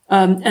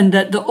 and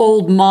that the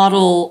old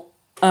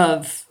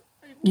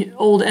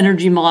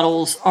energy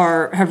models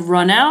have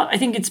run out. I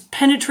think it's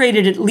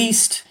penetrated at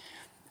least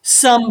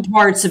some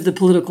parts of the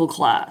political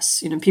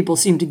class. People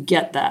seem to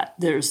get that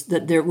there's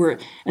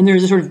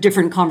a sort of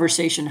different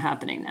conversation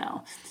happening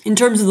now. In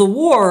terms of the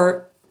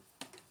war,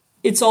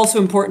 it's also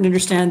important to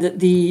understand that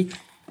the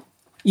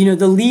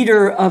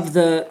leader of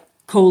the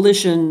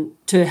coalition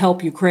to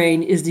help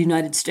Ukraine is the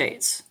United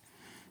States.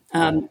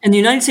 And the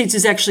United States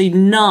is actually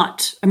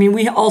not, I mean,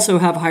 we also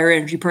have higher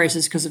energy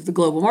prices because of the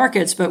global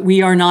markets, but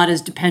we are not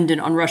as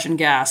dependent on Russian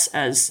gas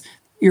as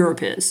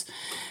Europe is.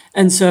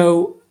 And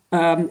so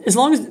as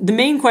long as the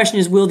main question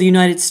is, will the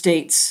United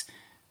States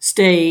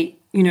stay,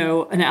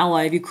 an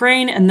ally of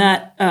Ukraine? And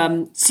that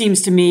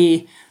seems to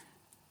me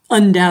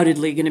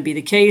undoubtedly going to be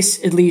the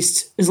case, at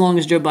least as long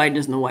as Joe Biden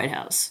is in the White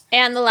House.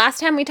 And the last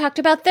time we talked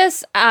about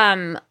this,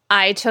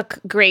 I took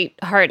great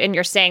heart in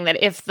your saying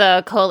that if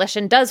the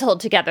coalition does hold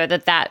together,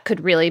 that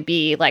could really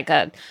be like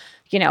a,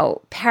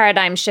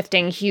 paradigm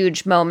shifting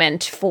huge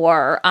moment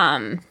for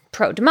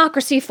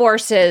pro-democracy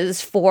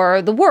forces, for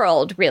the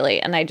world,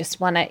 really. And I just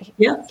want to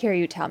hear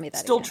you tell me that.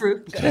 Still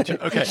again. true.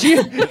 Okay.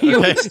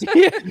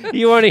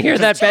 You want to hear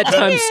that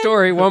bedtime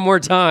story one more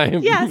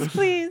time? Yes,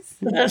 please.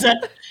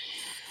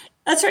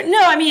 That's right.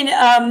 No, I mean,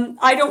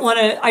 I don't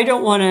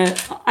want to,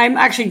 I'm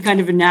actually kind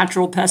of a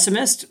natural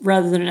pessimist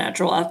rather than a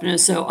natural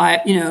optimist. So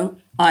I'm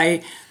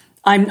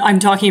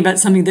talking about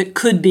something that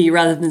could be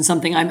rather than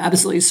something I'm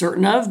absolutely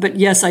certain of. But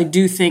yes, I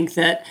do think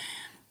that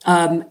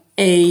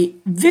a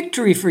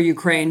victory for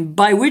Ukraine,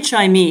 by which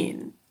I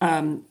mean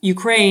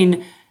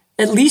Ukraine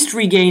at least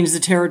regains the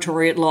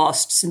territory it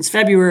lost since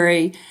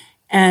February,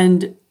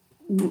 and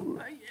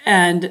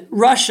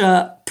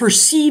Russia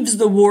perceives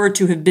the war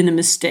to have been a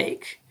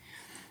mistake.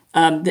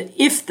 That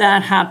if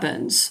that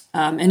happens,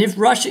 and if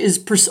Russia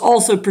is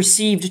also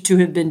perceived to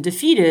have been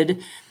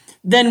defeated,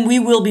 then we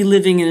will be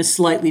living in a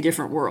slightly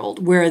different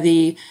world where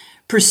the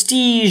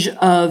prestige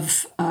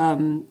of,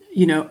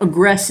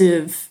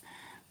 aggressive,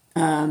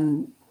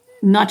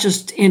 not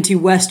just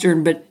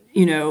anti-Western, but,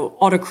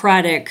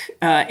 autocratic,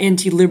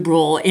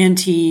 anti-liberal,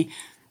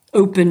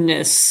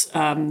 anti-openness,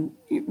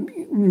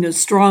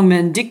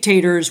 strongmen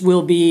dictators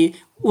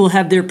will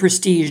have their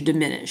prestige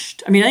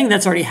diminished. I mean, I think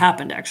that's already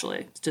happened,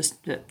 actually, just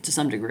to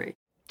some degree.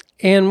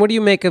 And what do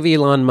you make of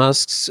Elon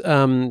Musk's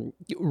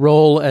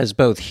role as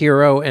both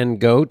hero and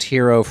goat?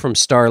 Hero from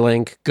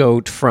Starlink,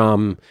 goat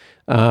from...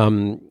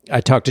 I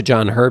talked to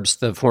John Herbst,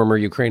 the former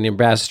Ukrainian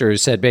ambassador, who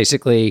said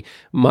basically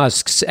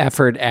Musk's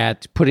effort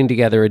at putting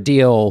together a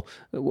deal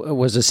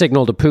was a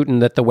signal to Putin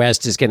that the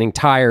West is getting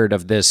tired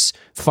of this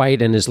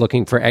fight and is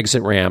looking for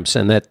exit ramps,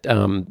 and that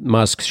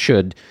Musk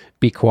should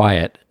be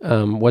quiet.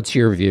 What's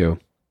your view?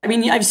 I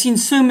mean, I've seen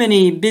so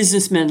many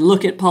businessmen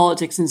look at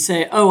politics and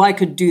say, oh, I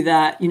could do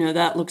that.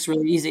 That looks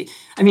really easy.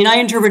 I mean, I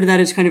interpreted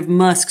that as kind of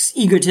Musk's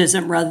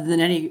egotism rather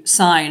than any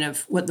sign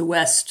of what the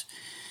West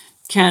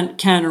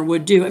can or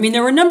would do. I mean,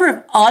 there were a number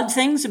of odd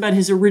things about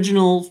his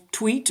original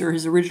tweet or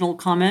his original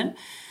comment.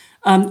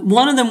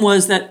 One of them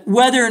was that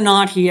whether or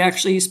not he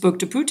actually spoke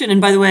to Putin,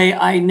 and by the way,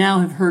 I now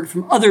have heard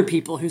from other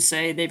people who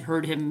say they've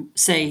heard him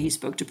say he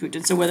spoke to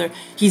Putin. So whether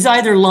he's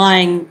either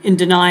lying in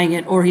denying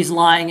it or he's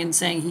lying and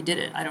saying he did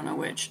it, I don't know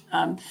which.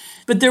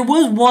 But there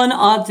was one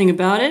odd thing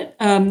about it,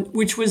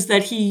 which was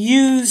that he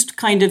used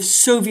kind of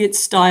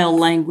Soviet-style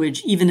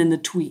language even in the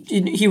tweet.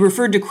 He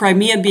referred to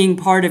Crimea being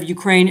part of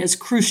Ukraine as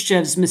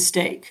Khrushchev's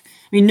mistake.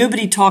 I mean,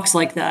 nobody talks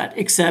like that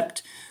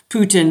except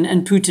Putin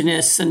and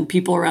Putinists and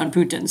people around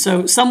Putin.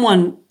 So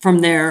someone from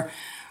there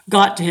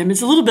got to him.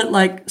 It's a little bit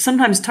like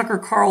sometimes Tucker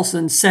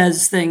Carlson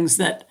says things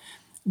that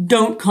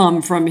don't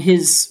come from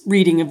his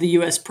reading of the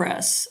U.S.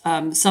 press.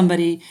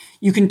 Somebody,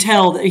 you can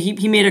tell that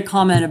he made a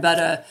comment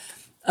about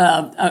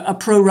a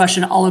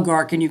pro-Russian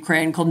oligarch in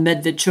Ukraine called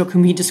Medvedchuk,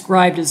 whom he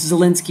described as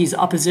Zelensky's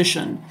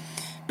opposition.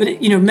 But,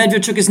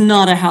 Medvedchuk is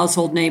not a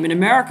household name in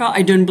America.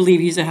 I don't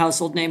believe he's a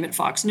household name at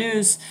Fox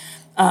News.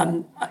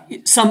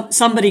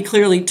 Somebody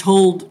clearly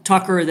told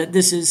Tucker that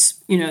this is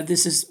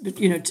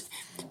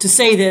to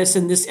say this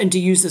and to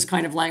use this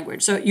kind of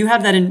language. So you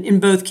have that in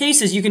both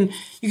cases. You can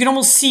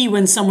almost see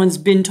when someone's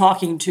been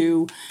talking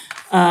to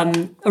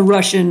a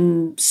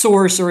Russian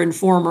source or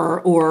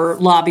informer or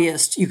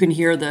lobbyist. You can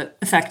hear the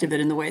effect of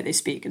it in the way they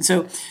speak. And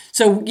so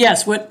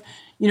yes, what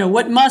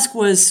Musk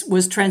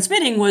was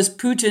transmitting was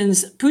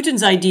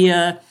Putin's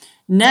idea.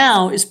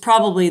 Now is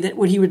probably that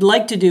what he would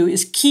like to do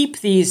is keep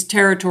these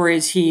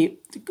territories he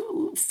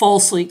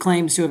falsely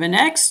claims to have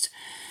annexed,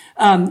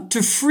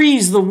 to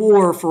freeze the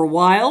war for a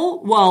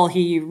while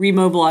he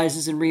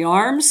remobilizes and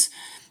rearms.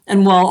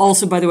 And while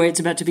also, by the way, it's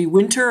about to be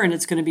winter and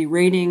it's going to be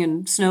raining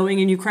and snowing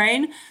in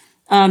Ukraine.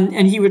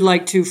 And he would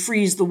like to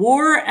freeze the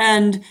war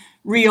and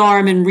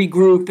rearm and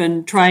regroup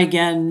and try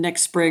again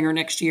next spring or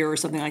next year or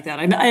something like that.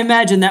 I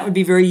imagine that would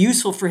be very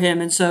useful for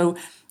him. And so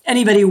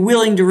anybody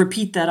willing to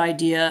repeat that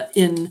idea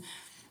in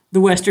the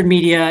Western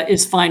media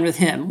is fine with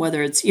him,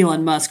 whether it's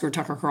Elon Musk or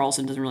Tucker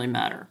Carlson, doesn't really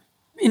matter.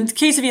 In the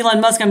case of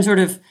Elon Musk, I'm sort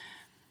of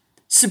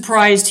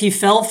surprised he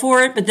fell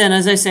for it. But then,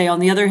 as I say, on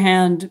the other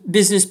hand,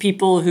 business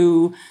people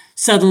who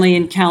suddenly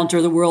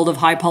encounter the world of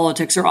high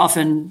politics are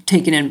often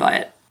taken in by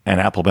it. Ann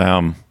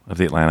Applebaum of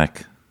The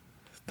Atlantic,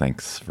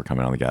 thanks for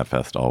coming on the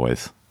Gabfest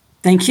always.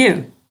 Thank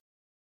you.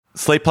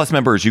 Slate Plus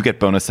members, you get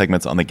bonus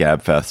segments on the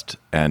Gabfest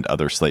and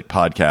other Slate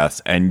podcasts.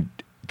 And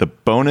the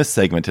bonus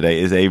segment today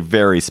is a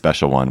very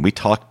special one. We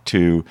talked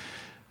to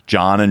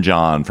John and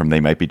John from They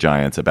Might Be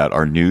Giants about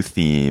our new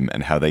theme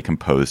and how they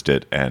composed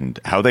it and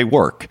how they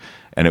work.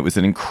 And it was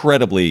an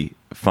incredibly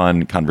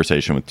fun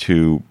conversation with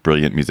two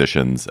brilliant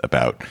musicians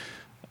about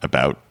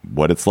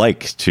what it's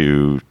like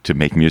to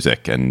make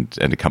music and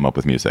to come up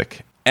with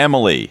music.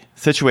 Emily,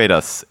 situate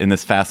us in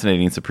this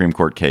fascinating Supreme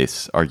Court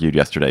case argued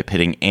yesterday,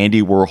 pitting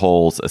Andy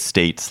Warhol's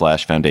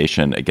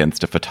estate/foundation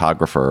against a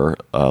photographer,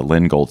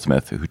 Lynn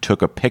Goldsmith, who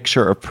took a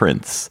picture of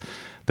Prince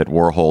that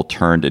Warhol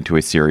turned into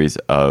a series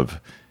of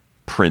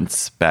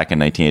prints back in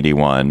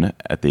 1981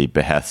 at the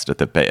behest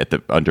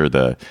under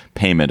the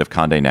payment of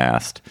Condé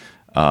Nast.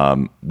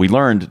 We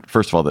learned,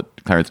 first of all, that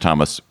Clarence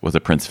Thomas was a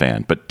Prince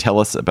fan, but tell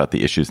us about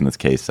the issues in this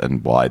case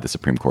and why the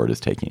Supreme Court is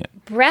taking it.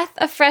 Breath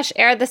of fresh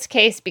air, this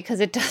case, because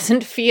it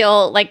doesn't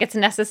feel like it's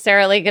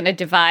necessarily going to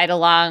divide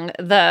along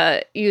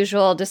the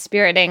usual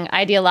dispiriting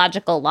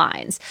ideological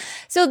lines.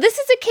 So this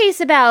is a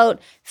case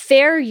about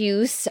fair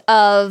use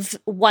of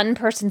one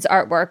person's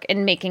artwork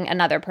in making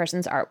another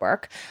person's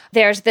artwork.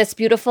 There's this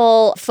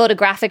beautiful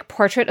photographic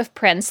portrait of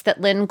Prince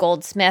that Lynn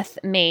Goldsmith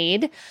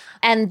made.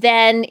 And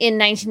then in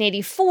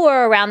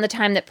 1984, around the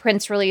time that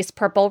Prince released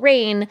Purple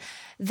Rain,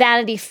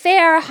 Vanity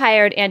Fair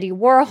hired Andy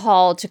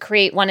Warhol to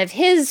create one of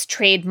his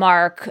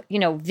trademark,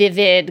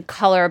 vivid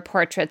color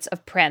portraits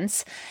of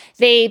Prince.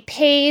 They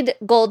paid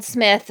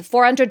Goldsmith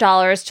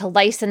 $400 to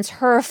license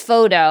her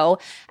photo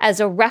as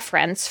a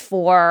reference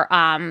for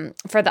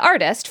the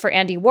artist, for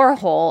Andy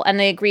Warhol, and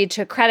they agreed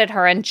to credit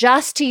her and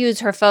just to use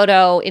her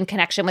photo in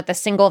connection with a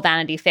single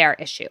Vanity Fair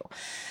issue.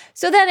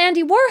 So then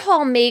Andy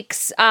Warhol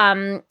makes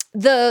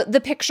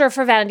the picture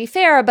for Vanity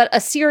Fair, but a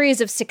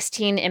series of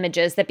 16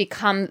 images that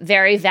become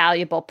very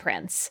valuable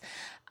prints.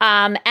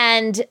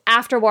 And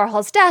after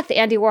Warhol's death, the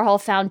Andy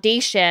Warhol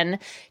Foundation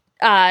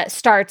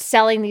starts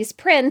selling these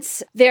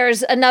prints.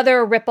 There's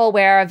another ripple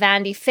where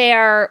Vanity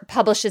Fair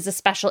publishes a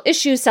special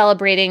issue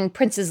celebrating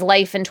Prince's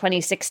life in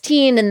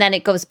 2016, and then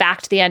it goes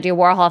back to the Andy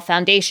Warhol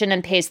Foundation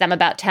and pays them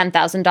about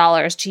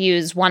 $10,000 to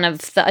use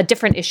a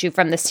different issue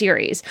from the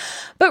series.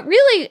 But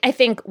really, I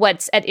think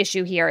what's at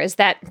issue here is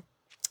that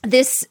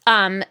this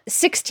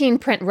 16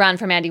 print run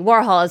from Andy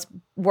Warhol is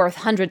worth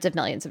hundreds of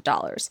millions of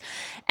dollars.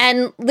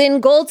 And Lynn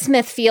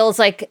Goldsmith feels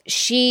like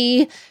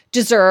she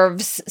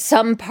deserves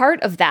some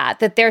part of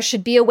that there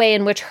should be a way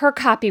in which her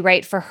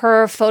copyright for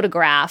her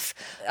photograph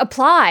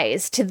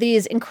applies to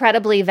these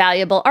incredibly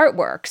valuable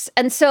artworks.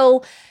 And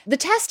so the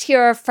test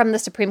here from the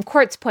Supreme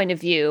Court's point of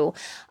view,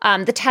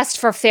 the test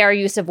for fair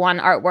use of one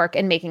artwork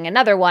and making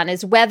another one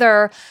is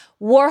whether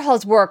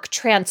Warhol's work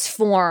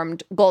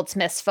transformed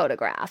Goldsmith's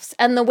photographs.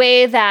 And the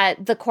way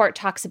that the court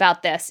talks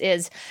about this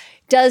is,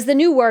 does the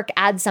new work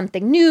add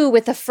something new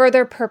with a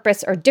further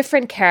purpose or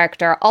different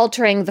character,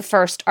 altering the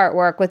first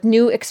artwork with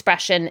new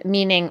expression,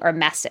 meaning, or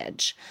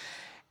message?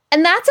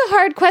 And that's a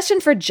hard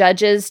question for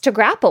judges to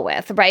grapple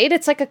with, right?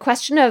 It's like a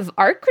question of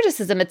art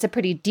criticism. It's a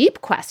pretty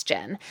deep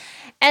question.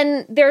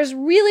 And there's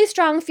really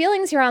strong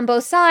feelings here on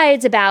both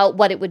sides about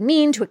what it would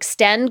mean to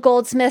extend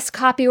Goldsmith's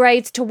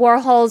copyrights to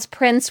Warhol's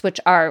prints, which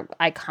are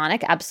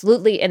iconic,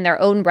 absolutely, in their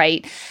own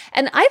right.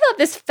 And I thought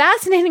this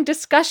fascinating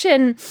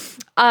discussion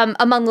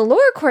among the lower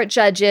court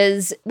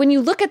judges, when you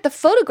look at the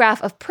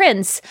photograph of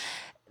Prince,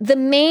 the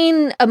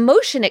main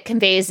emotion it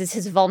conveys is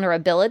his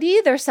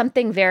vulnerability. There's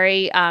something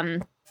very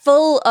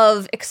full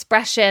of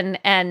expression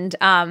and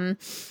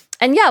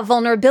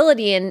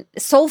vulnerability and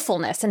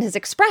soulfulness in his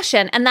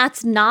expression. And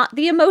that's not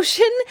the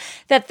emotion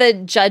that the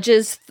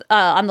judges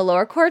on the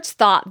lower courts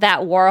thought that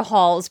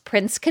Warhol's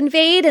prints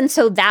conveyed. And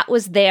so that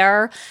was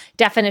their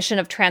definition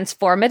of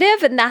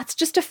transformative. And that's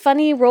just a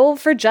funny role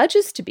for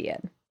judges to be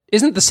in.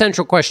 Isn't the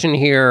central question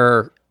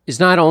here is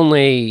not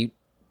only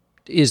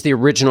is the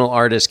original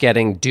artist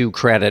getting due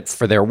credit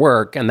for their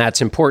work, and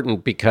that's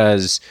important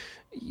because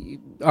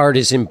art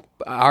is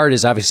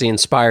obviously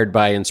inspired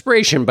by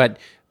inspiration, but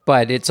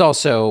it's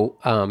also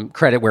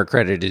credit where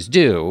credit is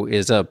due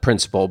is a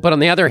principle. But on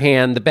the other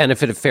hand, the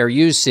benefit of fair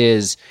use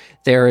is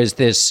there is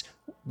this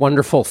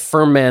wonderful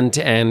ferment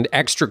and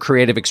extra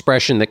creative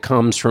expression that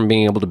comes from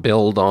being able to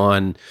build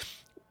on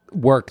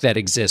work that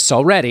exists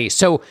already.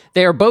 So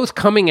they are both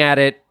coming at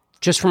it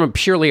just from a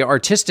purely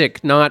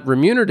artistic, not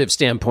remunerative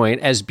standpoint,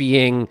 as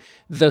being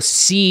the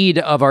seed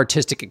of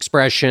artistic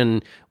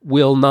expression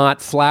will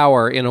not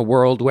flower in a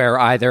world where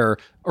either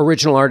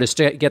original artists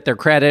get their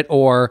credit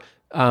or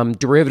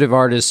derivative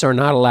artists are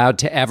not allowed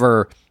to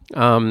ever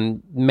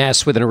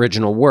mess with an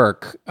original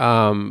work.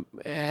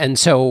 And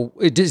so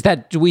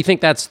do we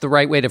think that's the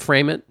right way to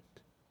frame it?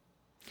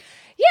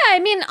 Yeah, I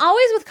mean,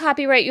 always with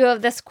copyright, you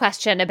have this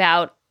question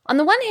about, on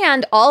the one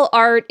hand, all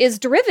art is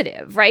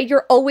derivative, right?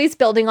 You're always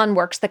building on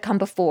works that come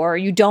before.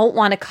 You don't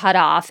want to cut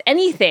off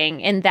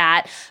anything in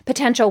that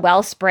potential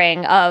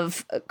wellspring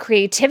of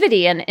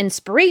creativity and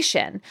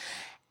inspiration.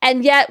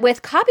 And yet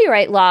with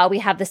copyright law, we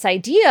have this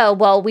idea,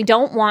 well, we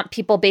don't want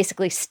people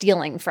basically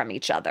stealing from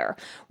each other.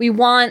 We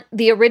want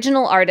the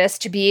original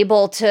artist to be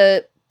able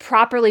to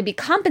properly be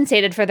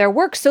compensated for their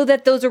work so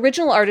that those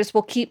original artists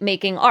will keep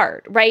making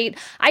art, right?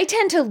 I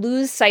tend to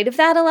lose sight of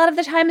that a lot of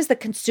the time as the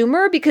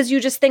consumer, because you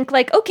just think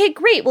like, okay,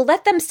 great, well,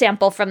 let them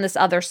sample from this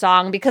other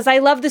song because I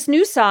love this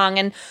new song,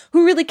 and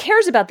who really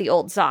cares about the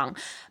old song?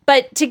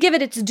 But to give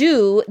it its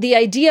due, the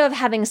idea of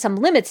having some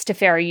limits to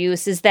fair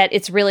use is that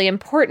it's really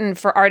important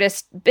for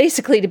artists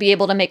basically to be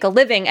able to make a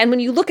living. And when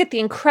you look at the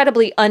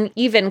incredibly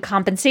uneven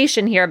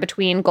compensation here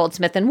between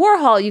Goldsmith and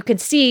Warhol, you can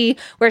see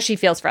where she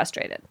feels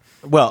frustrated.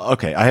 Well,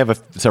 okay, I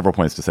have several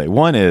points to say.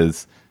 One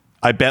is,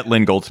 I bet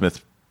Lynn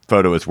Goldsmith's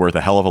photo is worth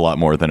a hell of a lot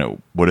more than it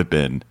would have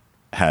been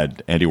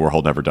had Andy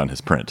Warhol never done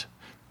his print.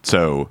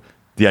 So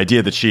the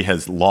idea that she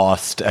has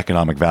lost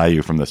economic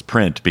value from this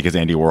print because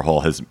Andy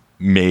Warhol has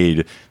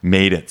made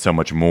it so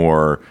much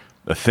more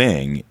a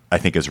thing, I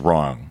think is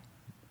wrong.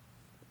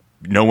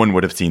 No one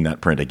would have seen that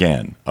print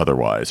again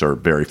otherwise, or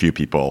very few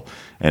people,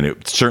 and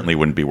it certainly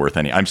wouldn't be worth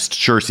any. I'm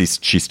sure she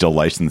still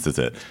licenses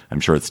it. I'm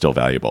sure it's still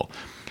valuable.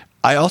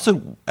 I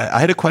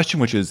had a question,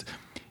 which is,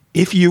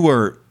 if you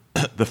were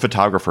the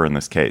photographer in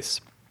this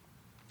case,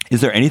 is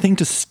there anything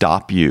to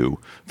stop you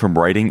from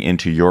writing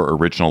into your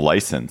original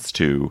license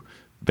to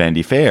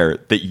Vanity Fair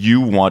that you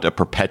want a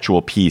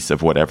perpetual piece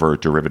of whatever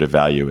derivative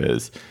value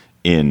is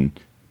in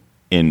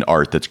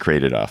art that's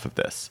created off of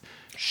this?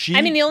 The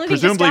only thing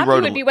to stop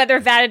you would be whether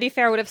Vanity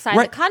Fair would have signed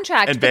the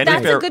contract. And but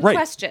that's a good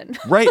question.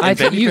 Right. I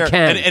think you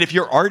can. And if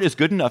your art is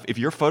good enough, if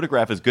your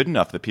photograph is good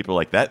enough that people are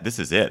like, that, this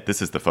is it, this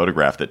is the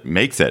photograph that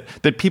makes it,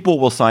 that people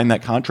will sign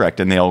that contract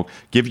and they'll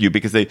give you,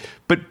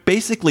 but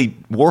basically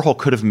Warhol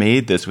could have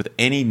made this with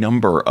any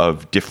number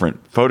of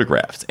different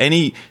photographs.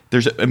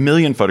 There's a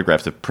million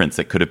photographs of prints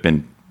that could have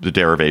been the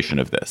derivation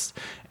of this.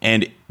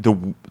 And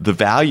the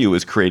value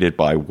is created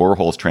by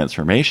Warhol's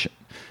transformation.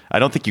 I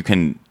don't think you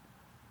can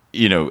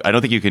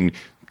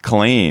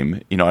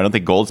claim, I don't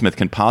think Goldsmith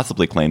can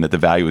possibly claim that the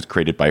value was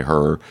created by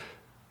her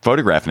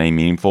photograph in a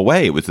meaningful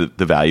way. It was the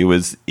value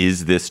is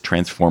this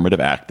transformative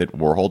act that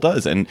Warhol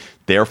does. And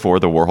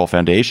therefore the Warhol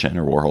Foundation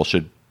or Warhol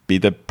should be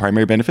the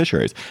primary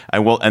beneficiaries.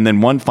 And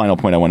then one final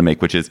point I want to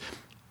make, which is,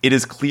 it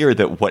is clear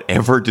that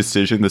whatever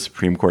decision the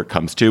Supreme Court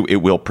comes to, it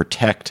will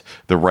protect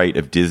the right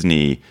of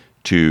Disney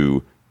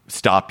to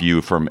stop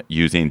you from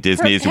using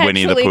Disney's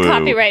Winnie the Pooh.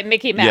 Copyright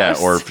Mickey Mouse.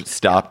 Yeah, or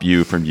stop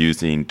you from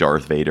using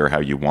Darth Vader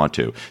how you want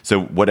to.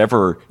 So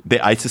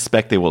I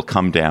suspect they will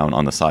come down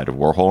on the side of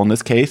Warhol in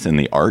this case, in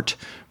the art,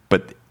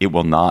 but it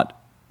will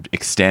not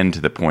extend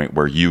to the point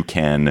where you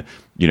can,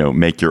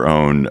 make your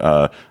own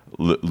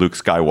Luke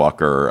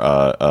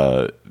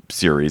Skywalker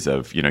series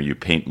of, you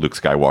paint Luke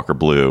Skywalker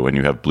blue and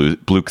you have blue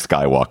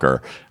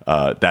Skywalker.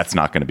 That's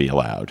not going to be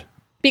allowed.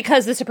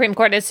 Because the Supreme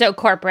Court is so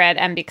corporate,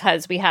 and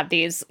because we have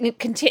these, we know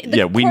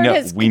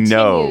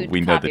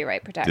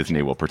that protection.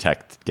 Disney will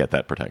get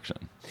that protection.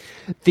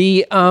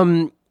 The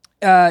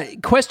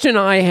question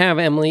I have,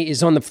 Emily,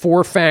 is on the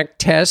 4-fact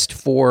test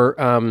for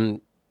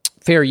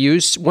fair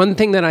use. One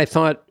thing that I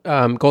thought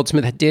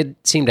Goldsmith did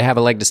seem to have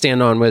a leg to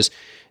stand on was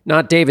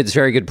not David's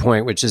very good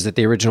point, which is that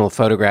the original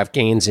photograph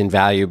gains in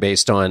value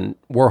based on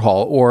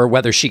Warhol, or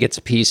whether she gets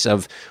a piece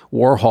of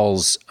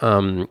Warhol's,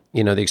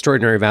 the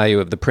extraordinary value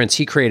of the prints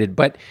he created.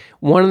 But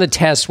one of the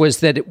tests was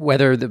that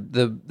whether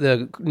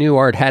the new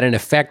art had an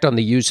effect on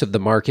the use of the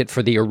market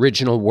for the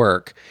original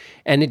work.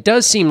 And it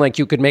does seem like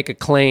you could make a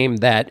claim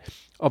that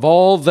of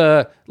all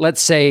the,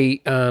 let's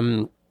say,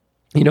 in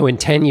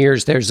 10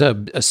 years, there's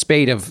a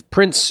spate of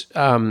Prince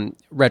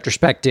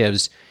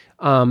retrospectives,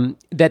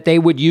 that they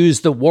would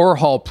use the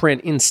Warhol print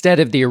instead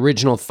of the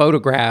original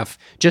photograph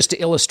just to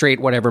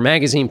illustrate whatever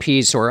magazine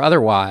piece or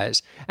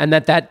otherwise, and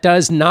that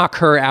does knock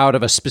her out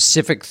of a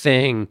specific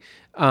thing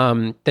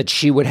that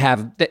she would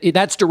have.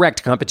 That's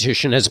direct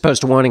competition as opposed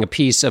to wanting a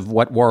piece of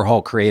what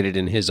Warhol created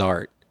in his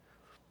art.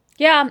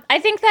 Yeah, I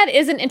think that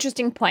is an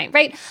interesting point,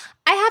 right?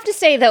 I have to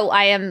say, though,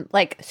 I am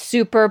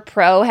super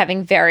pro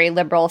having very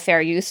liberal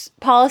fair use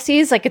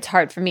policies. It's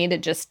hard for me to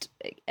just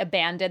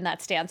abandon that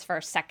stance for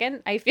a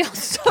second. I feel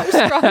so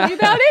strongly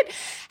about it.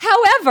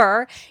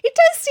 However, it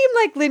does seem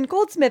like Lynn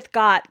Goldsmith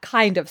got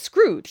kind of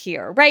screwed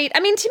here, right? I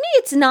mean, to me,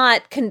 it's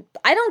not,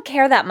 I don't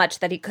care that much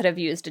that he could have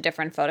used a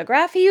different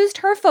photograph. He used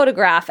her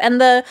photograph, and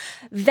the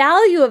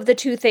value of the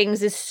two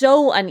things is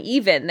so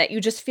uneven that you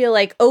just feel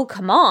like, oh,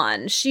 come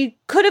on. She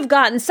could have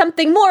gotten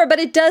something more, but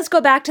it does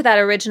go back to that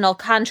original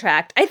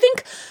contract. I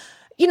think,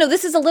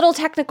 this is a little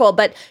technical,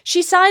 but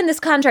she signed this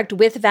contract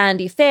with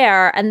Vanity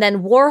Fair, and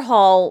then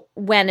Warhol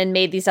went and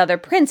made these other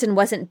prints and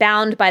wasn't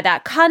bound by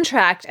that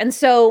contract. And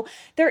so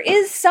there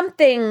is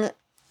something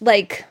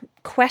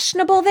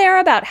questionable there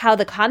about how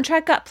the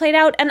contract got played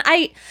out. And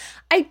I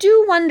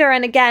do wonder,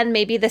 and again,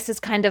 maybe this is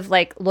kind of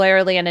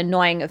lawyerly and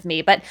annoying of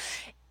me, but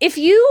if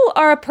you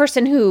are a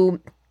person who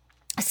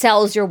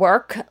sells your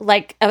work,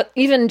 like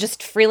even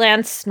just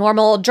freelance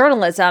normal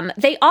journalism,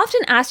 they often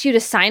ask you to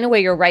sign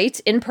away your rights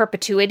in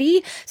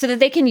perpetuity so that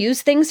they can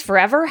use things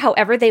forever,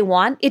 however they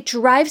want. It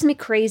drives me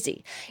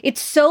crazy.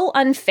 It's so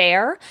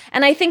unfair.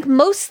 And I think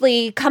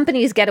mostly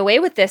companies get away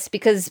with this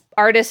because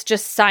artists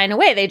just sign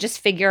away. They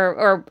just figure,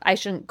 or I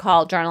shouldn't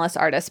call journalists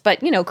artists, but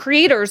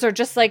creators are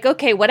just like,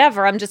 okay,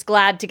 whatever. I'm just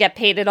glad to get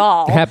paid at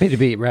all. Happy to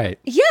be, right.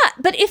 Yeah.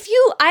 But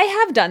I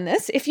have done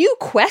this. If you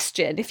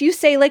question, if you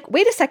say like,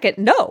 wait a second,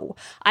 no,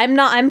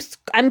 I'm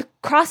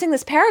crossing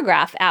this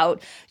paragraph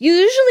out, you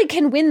usually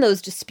can win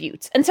those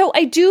disputes. And so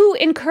I do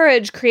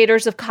encourage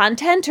creators of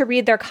content to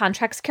read their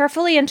contracts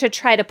carefully and to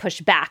try to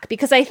push back,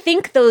 because I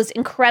think those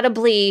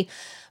incredibly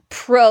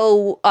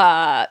pro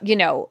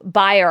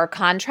buyer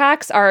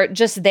contracts are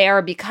just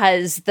there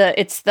because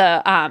it's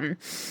the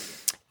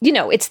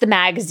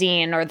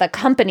magazine or the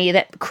company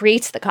that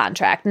creates the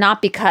contract,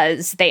 not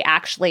because they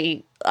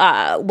actually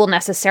will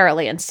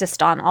necessarily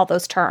insist on all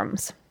those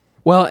terms.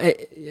 Well,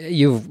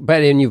 you've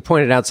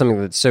pointed out something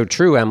that's so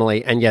true,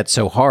 Emily, and yet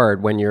so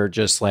hard when you're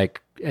just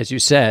like, as you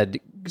said,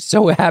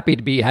 so happy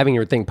to be having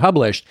your thing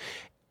published.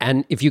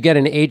 And if you get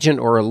an agent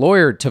or a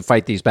lawyer to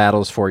fight these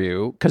battles for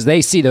you, because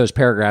they see those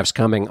paragraphs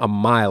coming a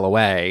mile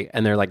away,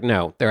 and they're like,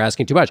 no, they're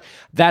asking too much.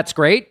 That's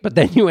great, but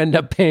then you end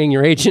up paying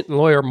your agent and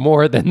lawyer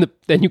more than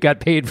you got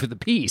paid for the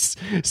piece.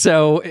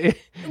 So,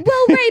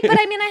 well, right, but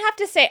I mean, I have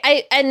to say,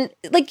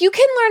 you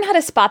can learn how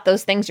to spot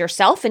those things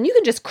yourself, and you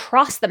can just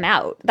cross them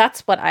out.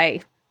 That's what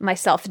I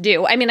myself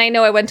do. I mean, I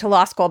know I went to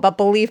law school, but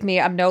believe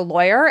me, I'm no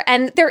lawyer.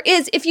 And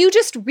if you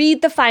just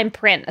read the fine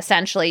print,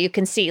 essentially, you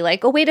can see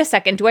like, oh, wait a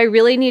second, do I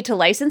really need to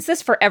license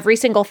this for every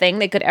single thing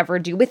they could ever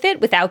do with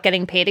it without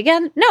getting paid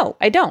again? No,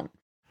 I don't.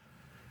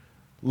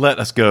 Let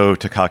us go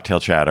to cocktail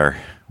chatter.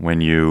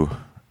 When you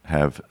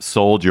have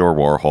sold your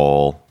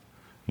Warhol,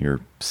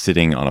 you're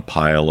sitting on a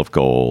pile of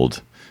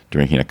gold,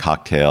 drinking a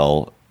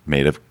cocktail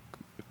made of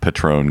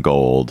Patron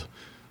gold.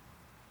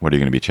 What are you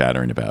going to be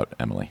chattering about,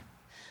 Emily?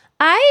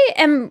 I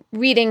am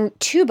reading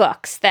 2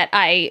 books that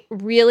I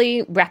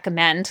really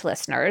recommend to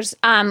listeners.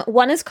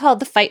 One is called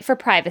The Fight for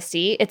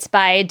Privacy. It's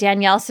by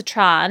Danielle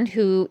Citron,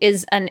 who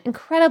is an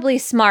incredibly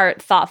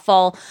smart,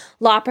 thoughtful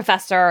law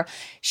professor.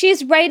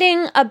 She's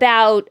writing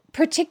about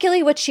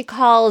particularly what she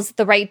calls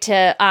the right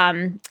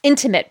to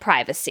intimate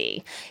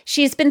privacy.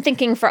 She's been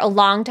thinking for a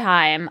long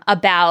time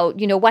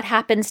about, what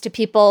happens to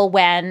people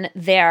when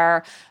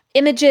their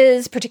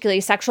images,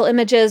 particularly sexual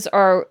images,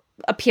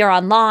 appear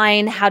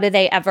online. How do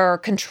they ever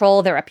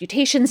control their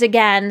reputations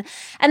again?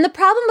 And the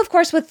problem, of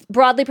course, with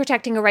broadly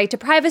protecting a right to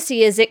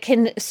privacy is it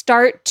can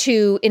start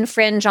to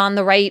infringe on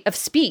the right of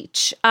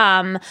speech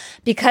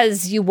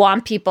because you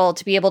want people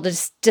to be able to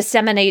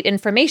disseminate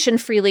information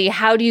freely.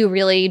 How do you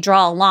really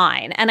draw a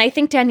line? And I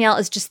think Danielle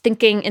is just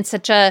thinking in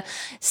such a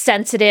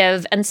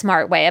sensitive and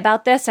smart way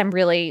about this. I'm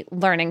really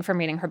learning from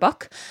reading her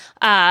book.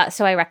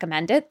 So I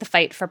recommend it, The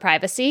Fight for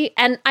Privacy.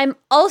 And I'm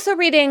also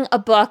reading a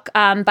book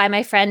by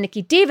my friend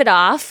Nikki Davidoff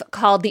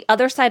called The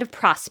Other Side of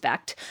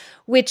Prospect,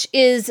 which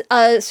is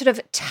a sort of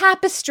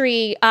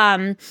tapestry.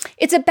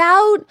 It's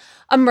about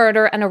a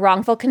murder and a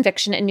wrongful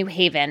conviction in New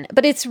Haven,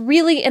 but it's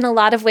really in a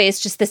lot of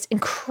ways just this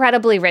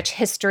incredibly rich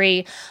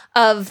history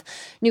of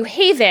New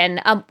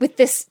Haven with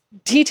this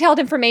detailed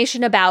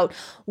information about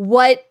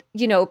what,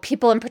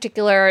 people in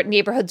particular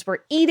neighborhoods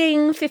were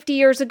eating 50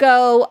 years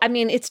ago. I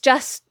mean, it's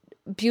just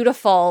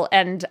beautiful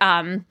and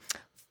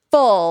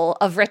full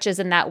of riches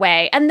in that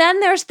way. And then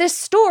there's this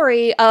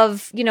story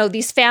of,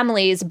 these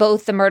families,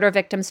 both the murder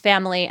victim's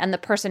family and the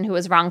person who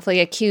was wrongfully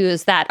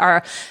accused, that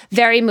are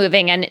very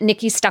moving. And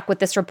Nikki stuck with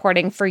this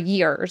reporting for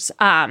years.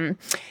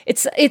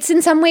 It's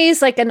in some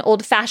ways like an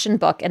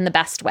old-fashioned book in the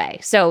best way.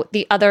 So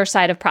The Other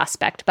Side of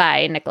Prospect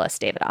by Nicholas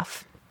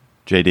Davidoff.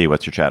 JD,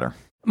 what's your chatter?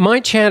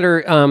 My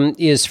chatter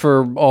is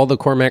for all the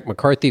Cormac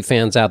McCarthy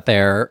fans out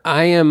there.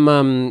 I am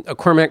a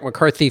Cormac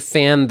McCarthy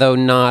fan, though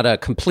not a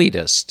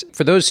completist.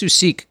 For those who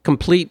seek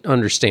complete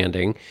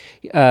understanding,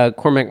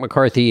 Cormac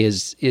McCarthy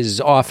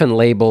is often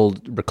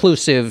labeled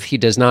reclusive. He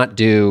does not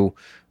do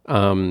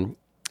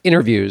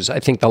interviews. I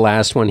think the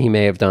last one he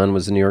may have done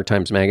was the New York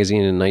Times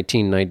Magazine in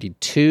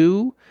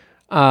 1992.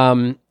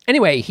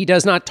 Anyway, he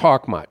does not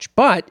talk much,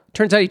 but it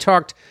turns out he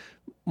talked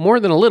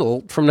more than a little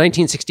from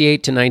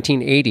 1968 to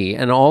 1980,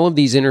 and all of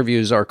these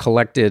interviews are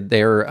collected.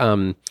 They're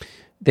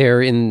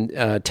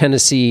in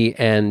Tennessee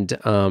and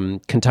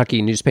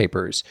Kentucky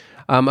newspapers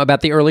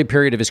about the early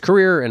period of his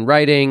career and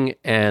writing.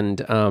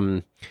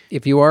 And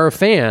if you are a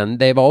fan,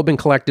 they've all been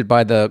collected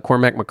by the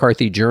Cormac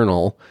McCarthy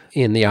Journal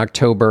in the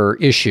October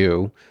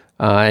issue,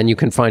 and you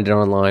can find it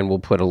online. We'll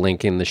put a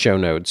link in the show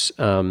notes.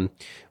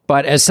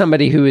 But as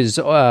somebody who is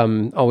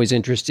always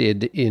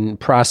interested in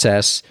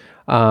process,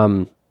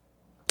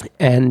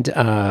 and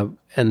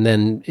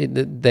then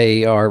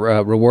they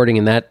are rewarding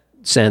in that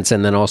sense.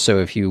 And then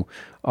also, if you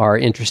are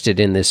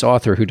interested in this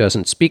author who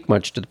doesn't speak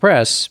much to the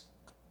press,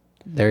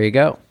 there you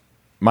go.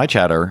 My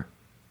chatter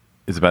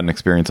is about an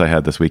experience I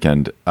had this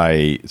weekend.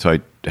 I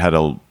had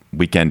a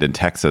weekend in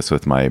Texas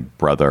with my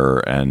brother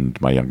and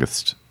my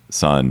youngest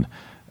son,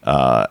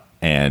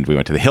 And we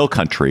went to the hill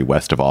country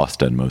west of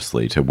Austin,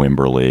 mostly to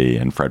Wimberley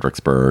and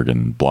Fredericksburg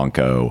and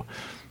Blanco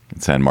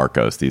and San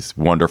Marcos, these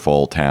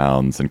wonderful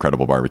towns,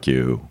 incredible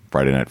barbecue,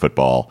 Friday night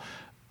football.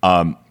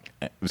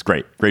 It was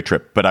great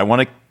trip. But I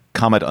want to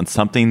comment on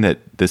something that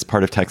this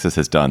part of Texas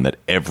has done that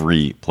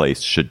every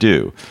place should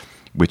do,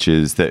 which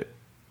is that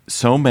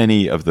so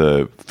many of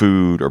the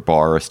food or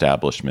bar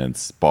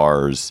establishments,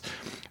 bars,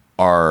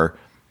 are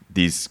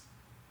these,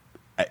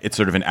 it's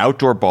sort of an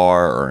outdoor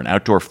bar or an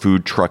outdoor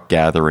food truck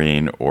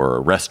gathering or a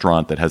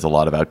restaurant that has a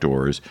lot of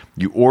outdoors.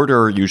 You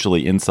order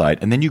usually inside,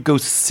 and then you go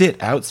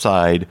sit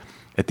outside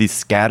at these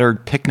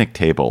scattered picnic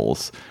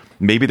tables.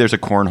 Maybe there's a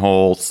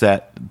cornhole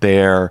set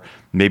there.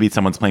 Maybe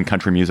someone's playing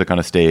country music on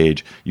a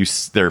stage.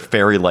 There are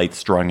fairy lights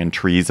strung in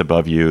trees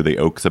above you, the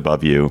oaks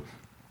above you.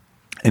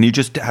 And you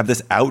just have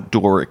this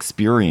outdoor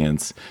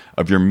experience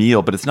of your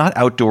meal, but it's not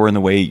outdoor in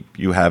the way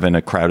you have in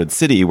a crowded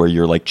city where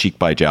you're like cheek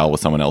by jowl with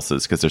someone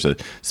else's because there's a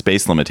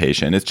space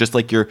limitation. It's just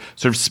like you're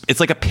sort of, it's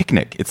like a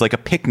picnic. It's like a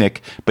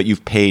picnic, but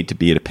you've paid to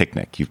be at a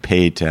picnic. You've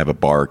paid to have a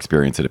bar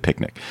experience at a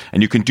picnic.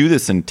 And you can do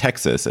this in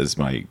Texas, as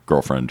my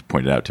girlfriend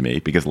pointed out to me,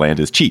 because land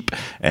is cheap.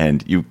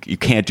 And you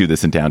can't do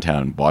this in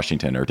downtown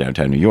Washington or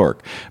downtown New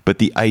York. But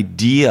the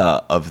idea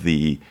of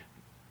the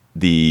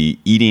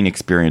eating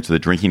experience or the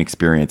drinking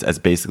experience as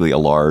basically a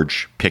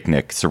large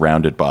picnic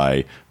surrounded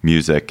by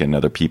music and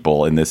other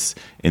people in this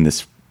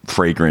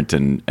fragrant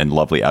and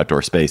lovely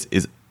outdoor space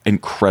is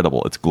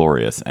incredible. It's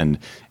glorious. And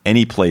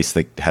any place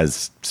that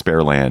has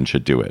spare land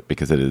should do it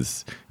because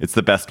it's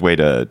the best way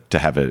to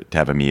have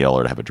a meal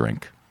or to have a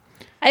drink.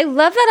 I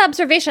love that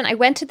observation. I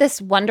went to this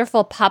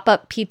wonderful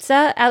pop-up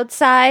pizza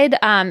outside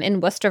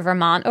in Worcester,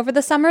 Vermont over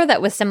the summer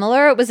that was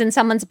similar. It was in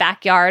someone's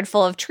backyard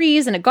full of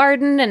trees and a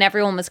garden, and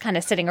everyone was kind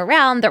of sitting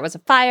around. There was a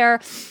fire.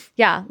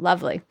 Yeah,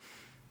 lovely.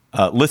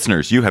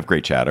 Listeners, you have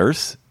great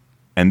chatters.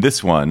 And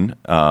this one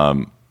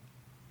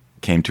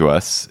came to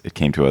us. It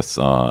came to us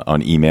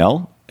on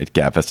email at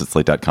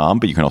gabfest@slate.com,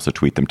 but you can also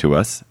tweet them to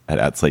us at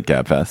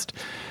 @SlateGabfest.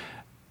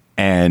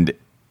 And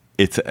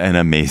it's an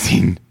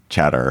amazing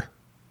chatter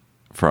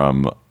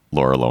from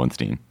Laura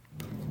Lowenstein.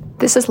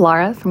 This is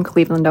Laura from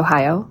Cleveland,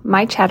 Ohio.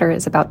 My chatter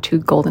is about two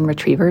golden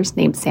retrievers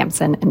named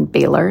Samson and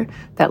Baylor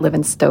that live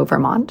in Stowe,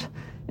 Vermont.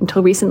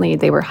 Until recently,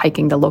 they were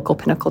hiking the local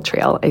Pinnacle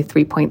Trail, a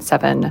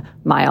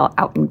 3.7-mile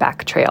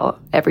out-and-back trail,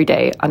 every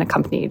day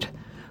unaccompanied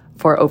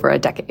for over a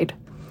decade.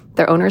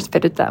 Their owners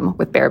fitted them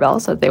with bear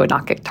bells so that they would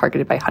not get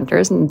targeted by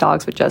hunters, and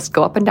dogs would just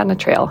go up and down the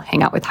trail,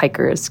 hang out with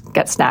hikers,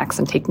 get snacks,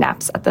 and take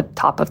naps at the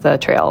top of the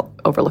trail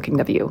overlooking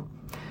the view.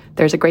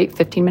 There's a great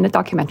 15-minute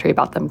documentary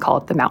about them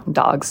called The Mountain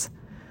Dogs.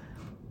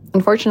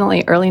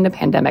 Unfortunately, early in the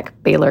pandemic,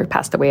 Baylor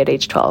passed away at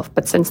age 12,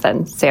 but since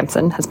then,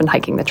 Samson has been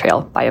hiking the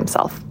trail by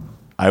himself.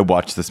 I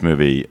watched this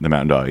movie, The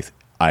Mountain Dogs.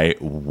 I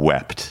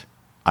wept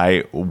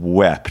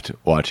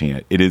watching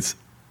it. It is,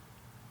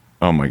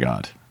 oh my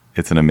God,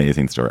 it's an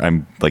amazing story.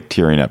 I'm like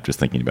tearing up just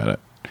thinking about it.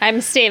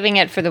 I'm saving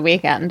it for the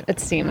weekend, it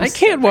seems. I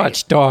can't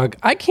watch Dog.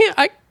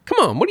 Come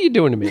on, what are you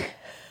doing to me?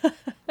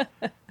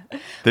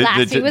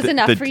 Lassie was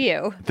enough for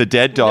you. The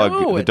dead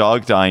dog, the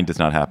dog dying does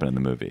not happen in the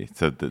movie.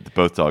 So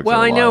both dogs are alive.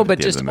 Well, I know, but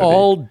just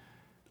all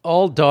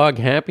dog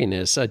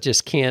happiness, I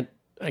can't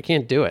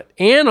do it.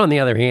 Anne, on the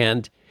other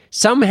hand,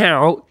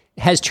 somehow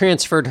has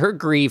transferred her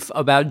grief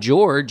about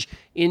George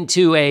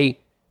into a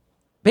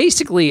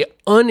basically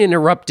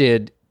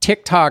uninterrupted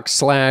TikTok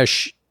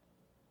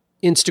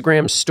 /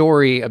 Instagram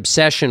story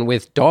obsession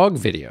with dog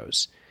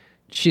videos.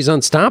 She's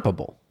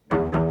unstoppable.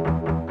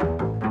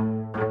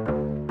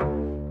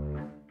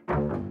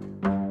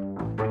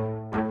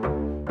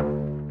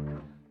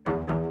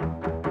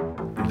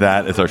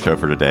 That is our show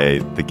for today.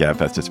 The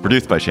Gabfest is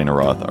produced by Shana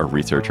Roth. Our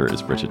researcher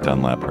is Bridget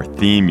Dunlap. Our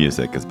theme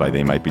music is by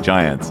They Might Be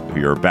Giants,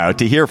 who you're about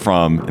to hear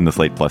from in the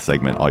Slate Plus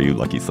segment, all you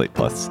lucky Slate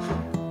Plus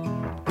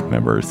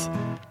members.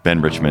 Ben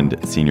Richmond,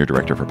 Senior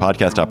Director for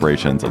Podcast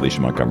Operations.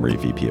 Alicia Montgomery,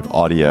 VP of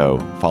Audio.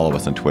 Follow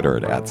us on Twitter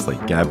at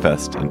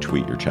 @SlateGabfest and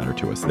tweet your chatter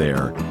to us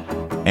there.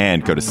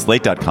 And go to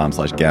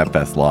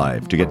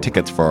slate.com/GabFestLive to get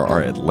tickets for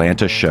our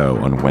Atlanta show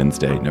on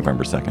Wednesday,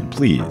 November 2nd.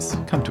 Please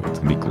come to it. It's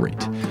going to be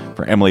great.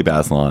 For Emily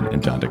Bazelon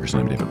and John Dickerson,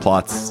 I'm David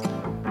Plotz.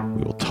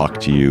 We will talk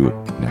to you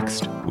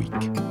next week.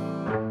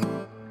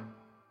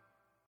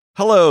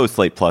 Hello,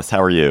 Slate Plus.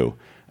 How are you?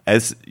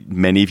 As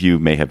many of you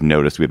may have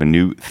noticed, we have a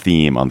new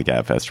theme on the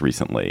Gabfest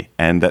recently,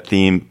 and that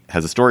theme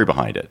has a story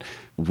behind it.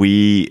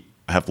 We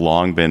have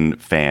long been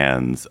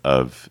fans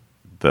of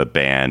the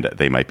band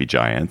They Might Be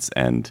Giants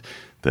and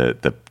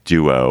the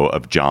duo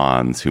of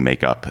Johns who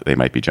make up They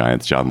Might Be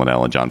Giants, John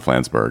Linnell and John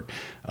Flansburgh,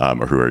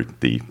 or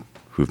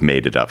who've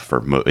made it up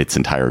for its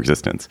entire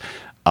existence.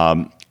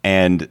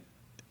 And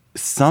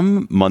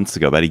some months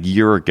ago, about a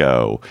year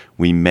ago,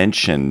 we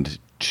mentioned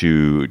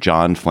to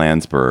John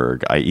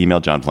Flansburgh, I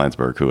emailed John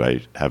Flansburgh, who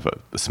I have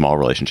a small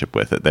relationship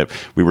with, that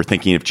we were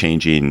thinking of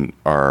changing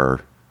our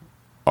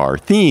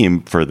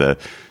theme for the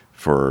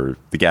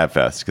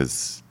Gabfest,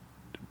 because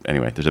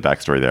anyway, there's a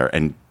backstory there.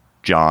 And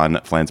John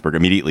Flansburgh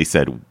immediately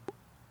said,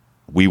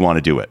 "We want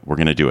to do it. We're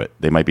going to do it.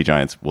 They Might Be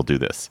Giants. We'll do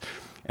this."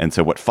 And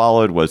so what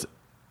followed was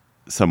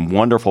some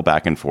wonderful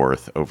back and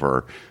forth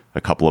over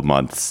a couple of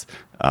months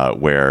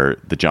where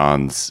the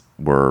Johns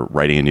were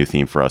writing a new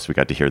theme for us. We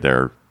got to hear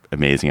their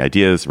amazing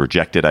ideas,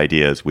 rejected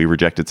ideas. We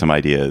rejected some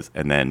ideas.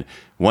 And then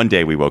one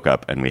day we woke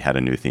up and we had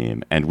a new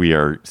theme. And we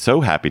are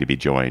so happy to be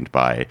joined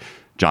by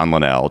John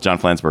Linnell. John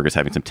Flansburgh is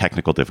having some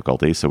technical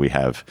difficulties, so we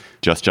have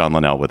just John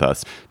Linnell with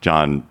us.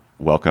 John,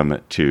 welcome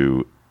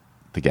to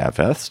the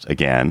Gabfest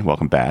again.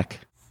 Welcome back.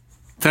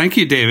 Thank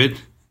you, David.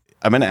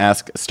 I'm going to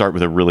start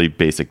with a really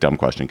basic dumb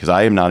question, because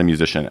I am not a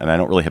musician and I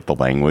don't really have the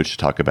language to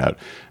talk about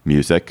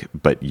music,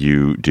 but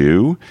you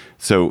do.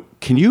 So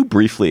can you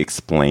briefly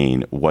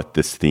explain what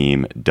this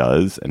theme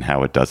does and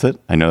how it does it?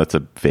 I know that's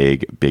a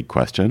vague, big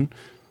question.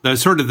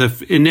 Sort of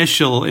the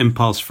initial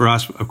impulse for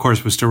us, of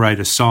course, was to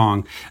write a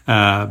song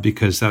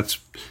because that's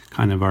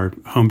kind of our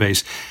home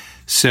base.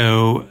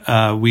 So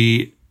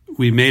we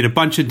made a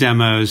bunch of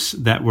demos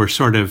that were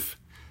sort of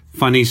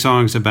funny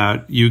songs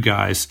about you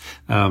guys.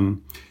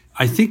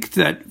 I think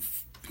that,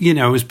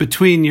 it was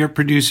between your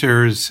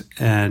producers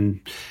and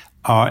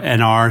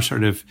our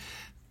sort of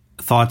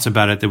thoughts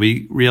about it that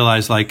we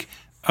realized, like,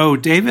 oh,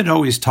 David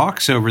always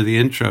talks over the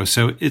intro,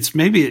 so it's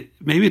maybe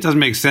it doesn't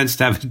make sense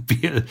to have it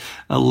be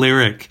a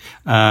lyric.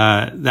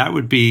 That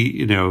would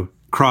be,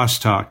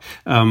 crosstalk.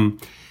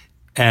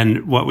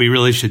 And what we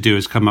really should do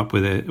is come up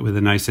with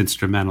a nice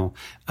instrumental.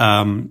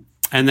 And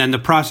then the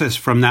process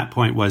from that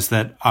point was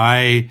that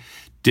I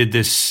did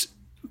this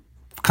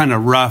kind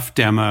of rough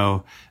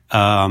demo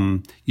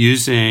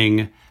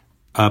using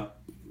a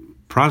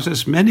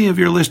process many of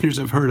your listeners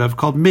have heard of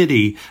called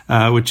MIDI,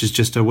 which is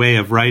just a way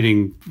of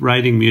writing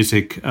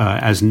music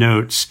as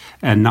notes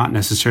and not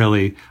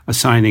necessarily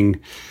assigning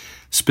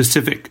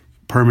specific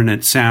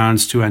permanent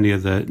sounds to any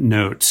of the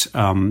notes.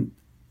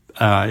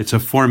 It's a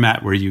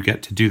format where you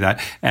get to do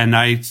that. And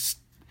I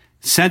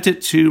sent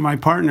it to my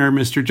partner,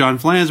 Mr. John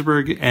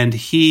Flansburgh, and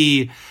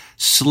he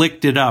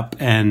slicked it up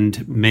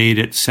and made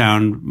it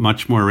sound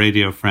much more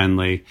radio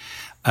friendly.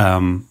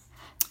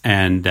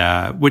 And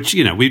which,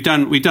 we've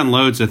done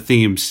loads of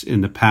themes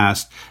in the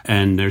past,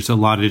 and there's a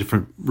lot of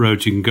different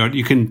roads you can go.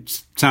 You can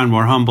sound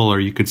more humble, or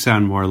you could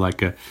sound more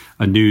like a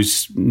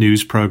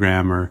news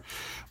program or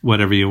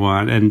whatever you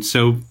want. And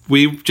so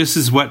this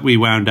is what we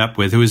wound up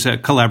with. It was a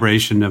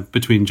collaboration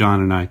between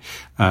John and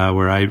I,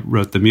 where I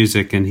wrote the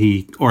music and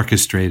he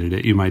orchestrated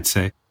it, you might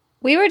say.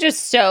 We were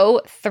just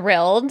so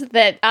thrilled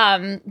that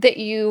that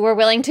you were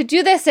willing to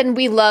do this, and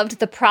we loved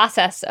the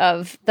process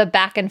of the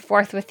back and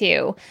forth with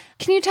you.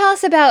 Can you tell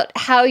us about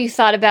how you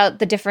thought about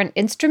the different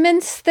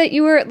instruments that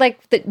you were, like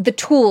the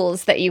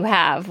tools that you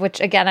have, which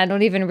again, I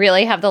don't even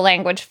really have the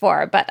language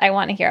for, but I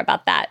want to hear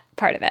about that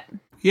part of it.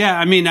 Yeah,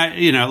 I mean,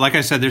 like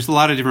I said, there's a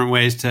lot of different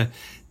ways to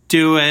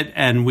do it,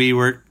 and we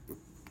were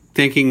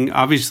thinking,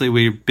 obviously,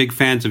 we're big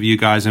fans of you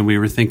guys, and we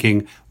were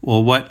thinking,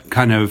 well, what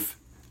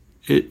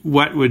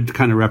would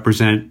kind of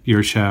represent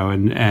your show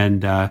and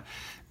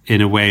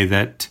in a way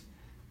that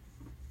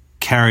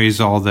carries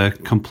all the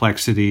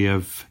complexity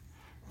of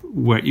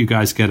what you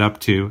guys get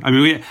up to. I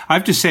mean, I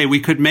have to say, we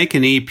could make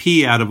an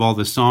EP out of all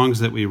the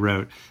songs that we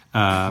wrote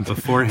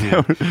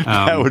beforehand.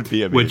 That would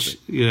be amazing. Which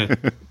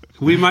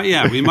we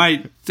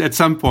might at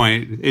some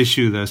point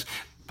issue this.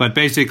 But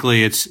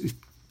basically, this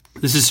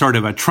is sort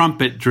of a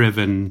trumpet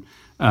driven.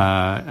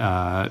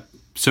 So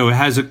it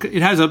has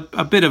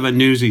a bit of a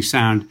newsy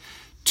sound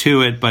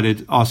to it, but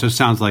it also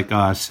sounds like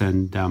us,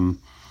 and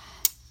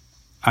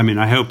I mean,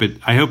 I hope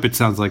it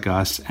sounds like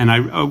us, and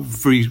I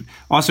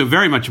also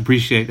very much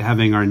appreciate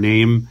having our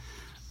name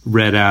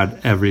read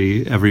out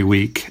every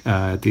week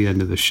at the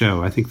end of the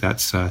show. I think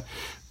that's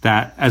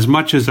that as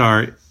much as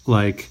our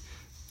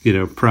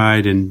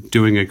pride in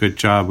doing a good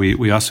job,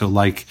 we also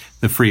like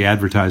the free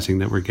advertising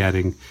that we're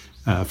getting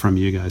from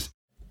you guys.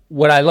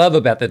 What I love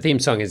about the theme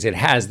song is it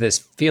has this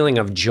feeling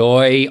of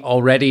joy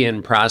already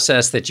in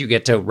process that you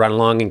get to run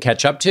along and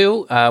catch up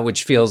to,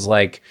 which feels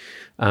like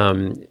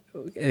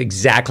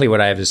exactly what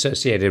I have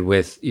associated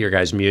with your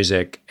guys'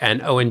 music.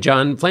 And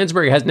John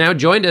Flansburgh has now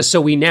joined us, so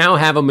we now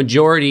have a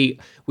majority.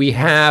 We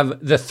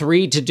have the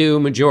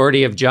 3-2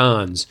 majority of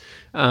Johns.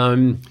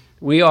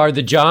 We are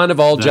the John of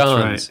all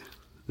Johns. That's right.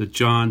 The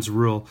Johns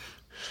rule.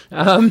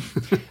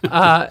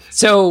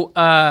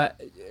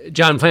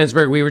 John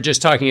Flansburgh, we were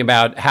just talking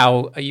about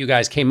how you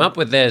guys came up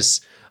with this.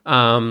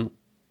 And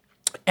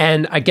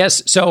I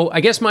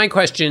guess my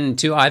question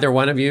to either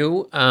one of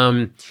you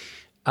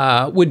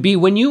would be,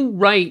 when you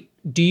write,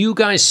 do you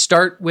guys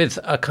start with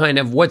a kind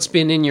of what's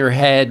been in your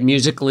head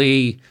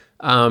musically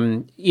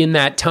in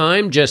that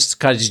time, just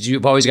because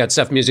you've always got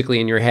stuff musically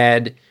in your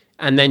head,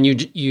 and then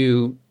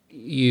you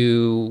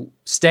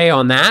stay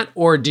on that?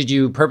 Or did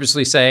you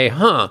purposely say,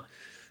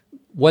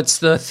 what's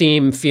the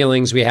theme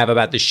feelings we have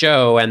about the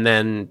show, and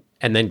then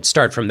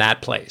start from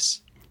that place?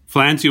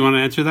 Flans, you want to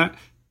answer that?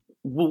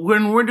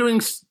 When we're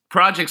doing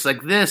projects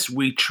like this,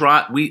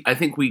 I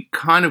think we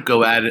kind of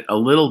go at it a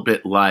little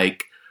bit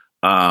like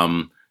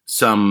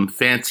some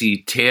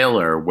fancy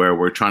tailor, where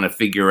we're trying to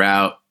figure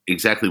out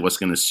exactly what's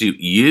going to suit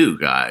you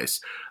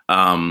guys.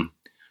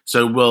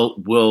 So we'll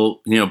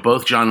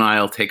both John and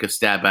I'll take a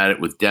stab at it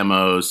with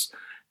demos,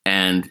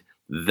 And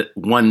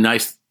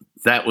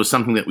that was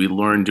something that we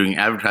learned doing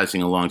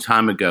advertising a long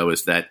time ago,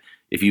 is that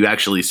if you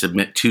actually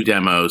submit 2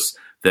 demos,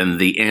 then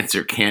the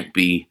answer can't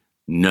be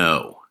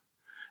no.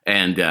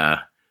 And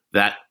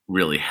that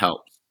really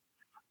helps.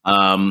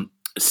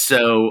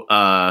 So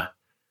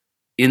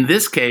in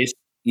this case,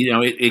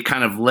 it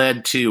kind of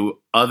led to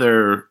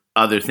other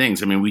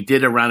things. I mean, we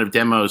did a round of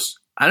demos.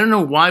 I don't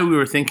know why we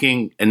were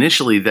thinking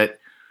initially that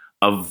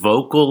a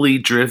vocally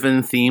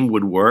driven theme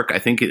would work. I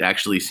think it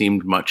actually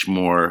seemed much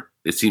more.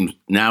 It seems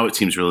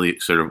really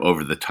sort of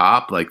over the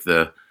top. Like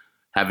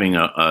having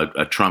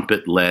a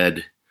trumpet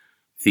led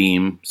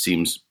theme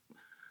seems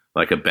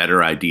like a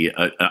better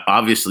idea.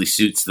 Obviously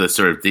suits the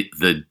sort of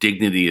the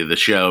dignity of the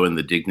show and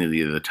the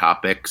dignity of the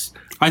topics.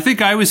 I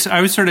think I was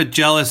sort of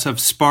jealous of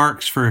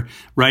Sparks for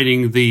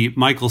writing the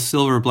Michael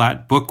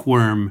Silverblatt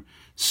Bookworm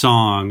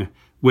song,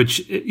 which,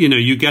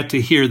 you get to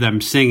hear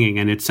them singing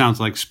and it sounds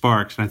like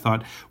Sparks. And I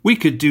thought we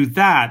could do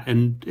that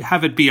and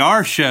have it be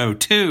our show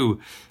too.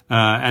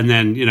 And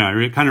then,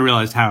 I kind of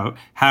realized how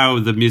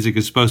the music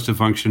is supposed to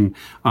function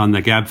on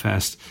the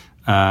Gabfest.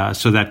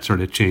 So that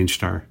sort of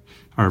changed our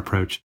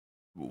approach.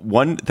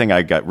 One thing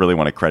I really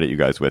want to credit you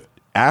guys with,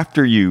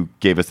 after you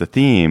gave us the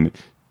theme,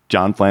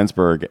 John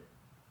Flansburgh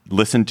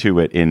listened to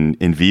it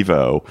in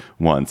vivo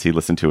once. He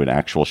listened to an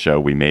actual show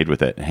we made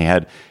with it,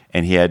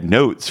 and he had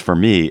notes for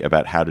me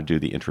about how to do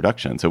the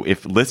introduction. So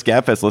if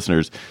Gabfest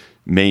listeners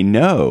may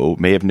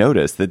have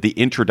noticed that the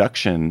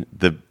introduction,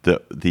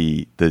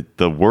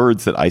 the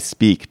words that I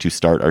speak to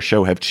start our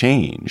show have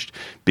changed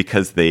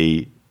because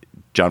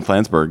John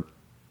Flansburgh,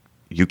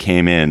 you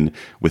came in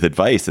with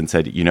advice and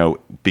said,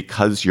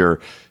 because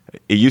it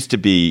used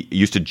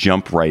to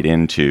jump right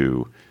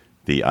into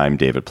the I'm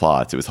David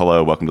Plotz. It was,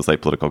 hello, welcome to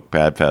Slate Political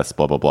Gabfest,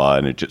 blah, blah, blah.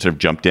 And it just sort of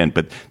jumped in.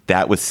 But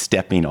that was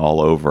stepping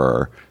all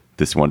over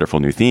this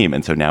wonderful new theme.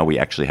 And so now we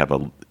actually have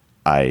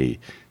I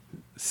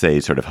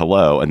say sort of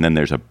hello, and then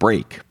there's a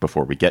break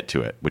before we get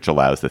to it, which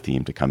allows the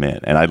theme to come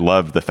in. And I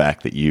love the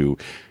fact that you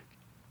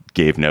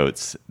gave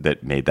notes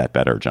that made that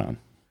better, John.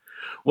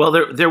 Well,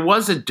 there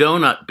was a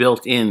donut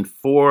built in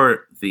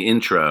for the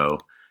intro,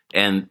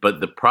 but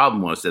the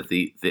problem was that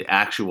the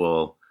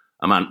actual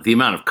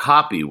amount of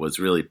copy was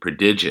really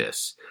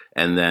prodigious,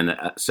 and then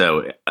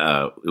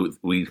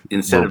we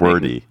instead of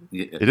wordy.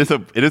 It is a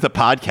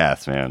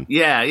podcast, man.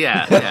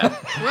 Yeah.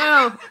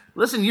 Well,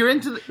 listen, you're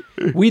into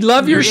we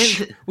love your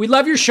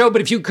show,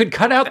 but if you could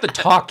cut out the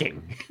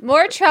talking,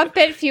 more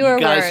trumpet, fewer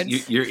guys,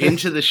 words. You're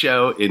into the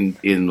show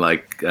in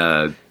like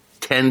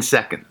 10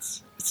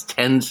 seconds. It's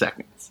 10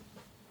 seconds.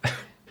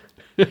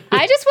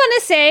 I just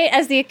want to say,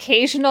 as the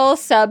occasional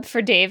sub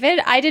for David,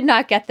 I did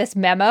not get this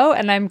memo,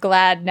 and I'm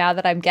glad now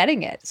that I'm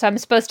getting it. So I'm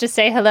supposed to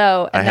say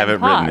hello. And I have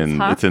it pause,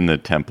 written in. It's in the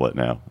template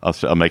now.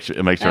 I'll make sure.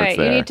 All right, it's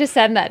there. You need to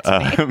send that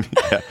to me.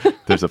 Yeah,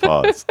 there's a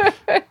pause.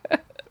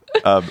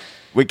 Can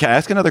I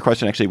ask another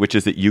question, actually, which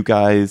is that you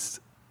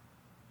guys,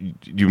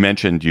 you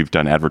mentioned you've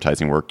done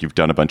advertising work, you've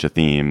done a bunch of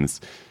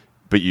themes,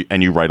 but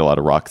you write a lot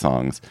of rock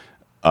songs.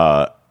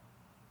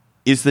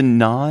 Is the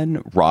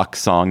non-rock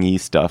songy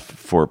stuff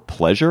for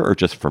pleasure or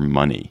just for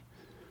money?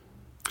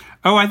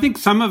 Oh, I think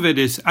some of it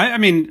is. I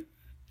mean,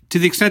 to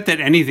the extent that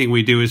anything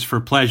we do is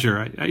for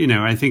pleasure,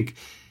 I think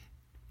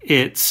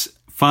it's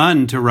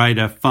fun to write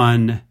a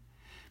fun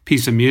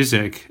piece of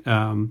music.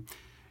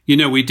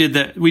 We did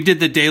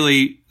the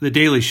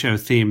Daily Show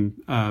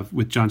theme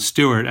with Jon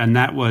Stewart, and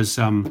that was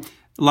a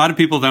lot of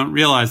people don't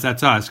realize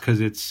that's us because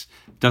it's.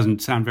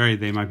 Doesn't sound very.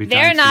 They might be.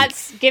 They're not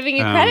giving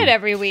you credit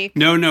every week.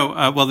 No.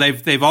 Well,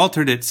 they've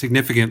altered it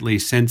significantly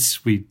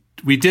since we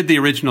did the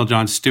original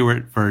Jon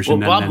Stewart version.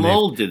 Well, Bob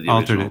Mould did the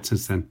altered original. It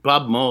since then.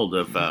 Bob Mould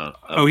of.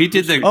 He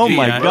did the. Oh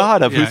my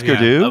God! Of Husker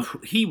Du.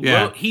 He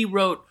wrote. He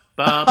wrote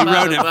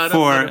it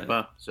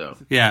for. So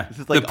yeah, this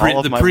is like the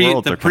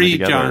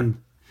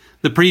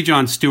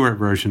pre-Jon Stewart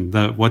version.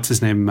 The what's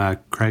his name?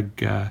 Craig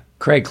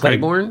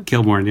Claiborne.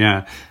 Kilborn.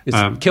 Yeah,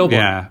 Kilborn.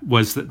 Yeah,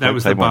 was the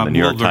Bob the New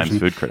York Mould version. Times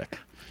food critic.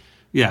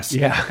 Yes.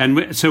 Yeah.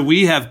 And so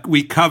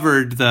we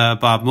covered the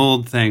Bob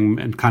Mould thing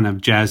and kind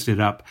of jazzed it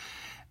up.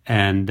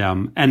 And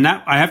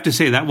that, I have to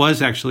say, that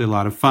was actually a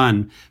lot of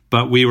fun,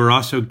 but we were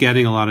also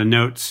getting a lot of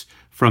notes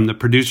from the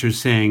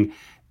producers saying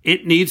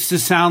it needs to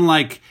sound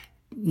like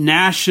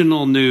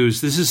national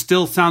news. This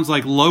still sounds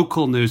like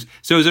local news.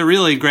 So it was a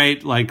really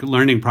great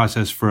learning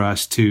process for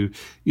us to,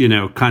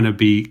 kind of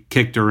be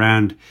kicked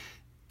around.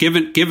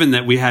 Given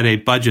that we had a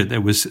budget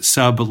that was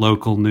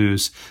sub-local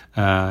news,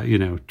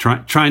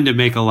 trying to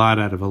make a lot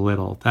out of a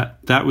little.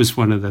 That was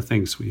one of the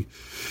things we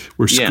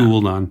were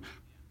schooled on.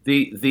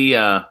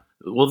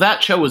 That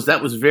show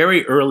was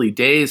very early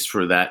days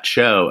for that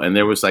show, and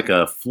there was like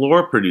a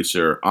floor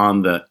producer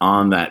on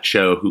that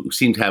show who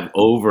seemed to have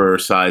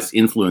oversized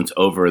influence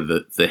over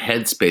the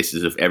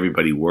headspaces of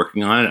everybody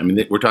working on it. I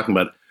mean, we're talking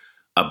about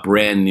a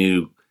brand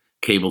new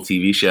cable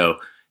TV show,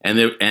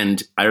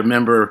 and I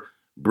remember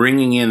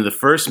bringing in the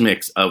first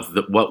mix of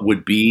what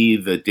would be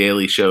the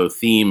Daily Show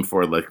theme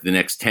for like the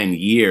next 10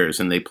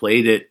 years. And they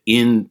played it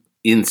in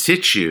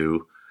situ.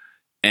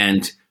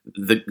 And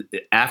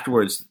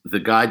afterwards, the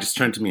guy just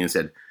turned to me and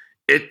said,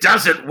 it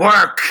doesn't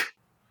work.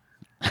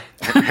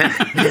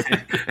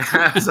 I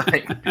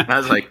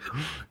was like,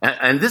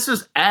 and this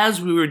was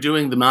as we were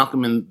doing the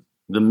Malcolm in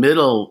the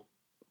Middle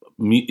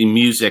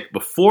music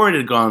before it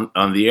had gone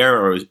on the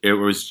air, or it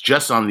was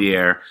just on the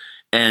air.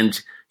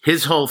 And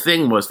his whole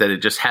thing was that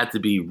it just had to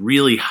be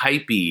really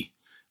hypey,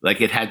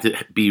 like it had to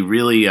be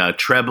really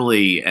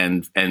trebly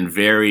and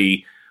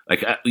very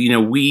like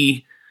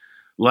we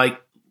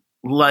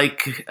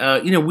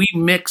we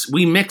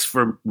mix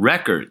for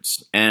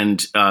records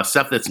and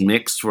stuff that's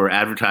mixed for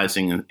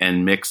advertising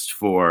and mixed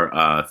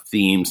for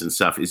themes and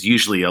stuff is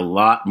usually a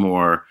lot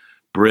more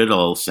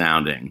brittle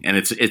sounding, and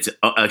it's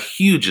a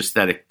huge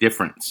aesthetic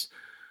difference.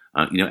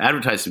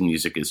 Advertising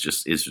music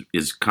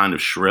is kind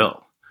of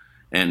shrill,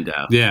 and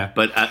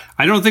but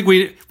I don't think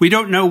we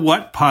don't know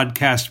what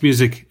podcast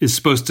music is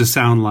supposed to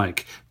sound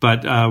like,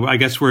 but I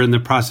guess we're in the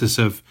process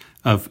of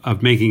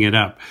making it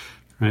up.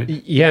 Right.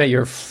 Yeah,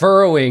 you're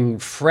furrowing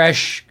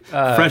fresh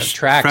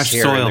tracks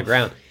here soil in the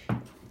ground.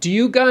 Do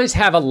you guys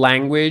have a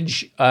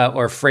language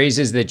or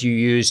phrases that you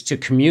use to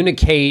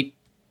communicate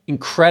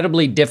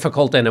incredibly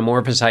difficult and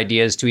amorphous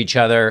ideas to each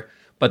other,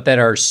 but that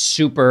are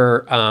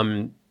super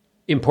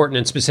important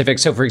and specific?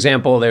 So, for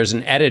example, there's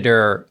an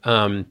editor,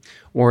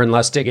 Warren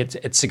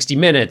Lustig at 60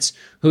 Minutes,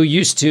 who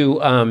used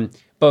to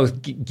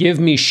both give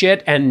me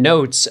shit and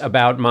notes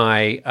about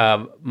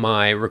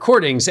my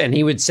recordings, and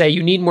he would say,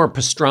 "You need more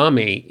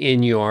pastrami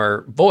in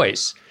your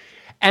voice,"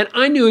 and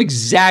I knew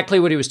exactly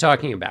what he was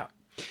talking about.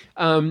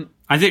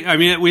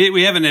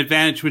 We have an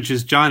advantage, which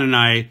is John and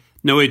I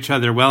know each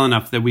other well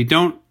enough that we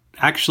don't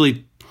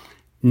actually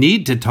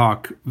need to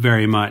talk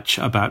very much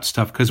about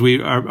stuff because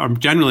we are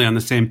generally on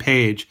the same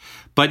page.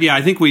 But yeah,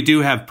 I think we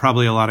do have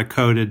probably a lot of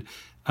coded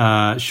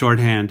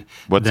shorthand.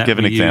 Let's give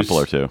an example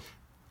or two.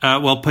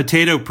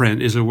 Potato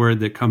print is a word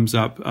that comes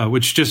up,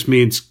 which just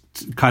means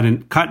cut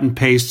and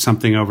paste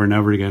something over and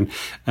over again.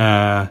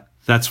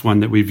 That's one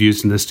that we've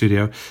used in the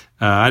studio.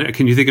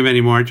 Can you think of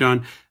any more,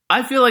 John?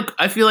 I feel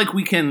like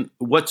we can.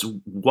 What's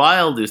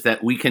wild is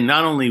that we can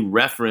not only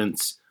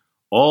reference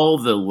all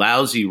the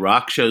lousy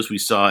rock shows we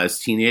saw as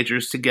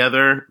teenagers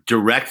together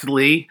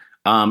directly,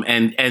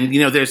 and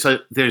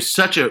there's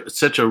such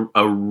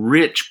a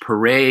rich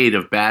parade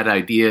of bad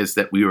ideas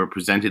that we were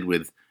presented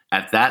with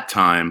at that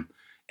time.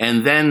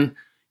 And then,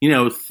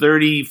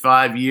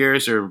 35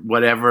 years or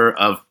whatever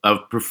of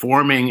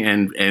performing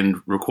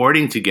and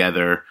recording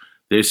together,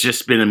 there's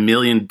just been a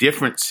million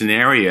different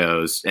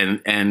scenarios,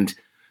 and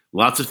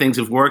lots of things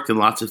have worked and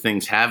lots of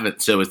things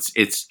haven't. So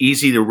it's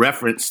easy to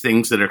reference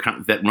things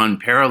that run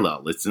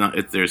parallel.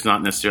 There's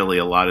not necessarily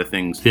a lot of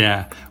things.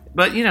 Yeah,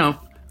 but I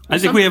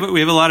think we have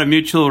a lot of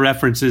mutual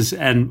references,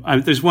 and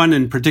there's one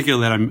in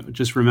particular that I'm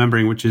just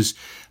remembering, which is.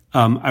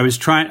 I was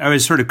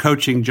sort of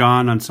coaching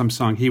John on some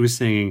song he was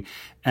singing,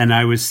 and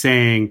I was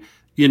saying,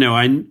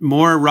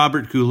 more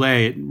Robert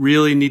Goulet. It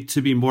really needs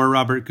to be more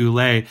Robert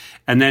Goulet.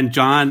 And then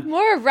John,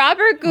 more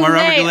Robert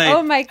Goulet.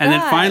 Oh my God! And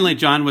then finally,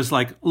 John was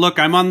like, "Look,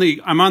 I'm on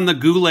the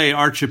Goulet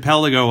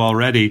archipelago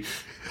already."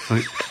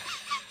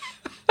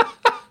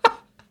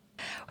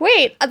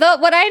 Wait,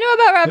 what I know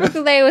about Robert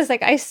Goulet was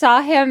I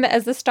saw him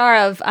as the star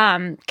of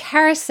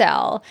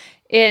Carousel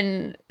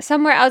in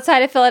somewhere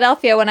outside of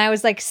Philadelphia when I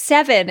was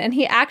 7, and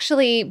he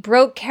actually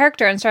broke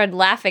character and started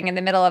laughing in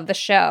the middle of the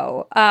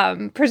show,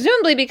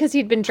 presumably because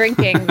he'd been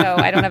drinking, though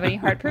I don't have any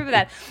hard proof of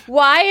that.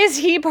 Why is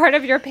he part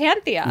of your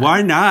pantheon?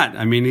 Why not?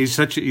 I mean, he's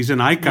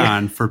an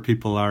icon for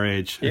people our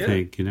age, I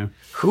think,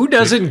 Who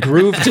doesn't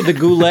groove to the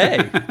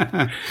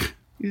Goulet?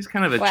 He's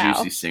kind of a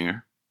juicy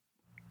singer.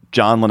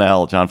 John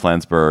Linnell, John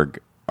Flansburgh,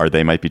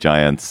 They Might Be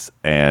Giants,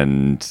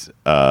 and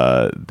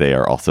they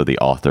are also the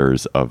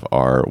authors of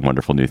our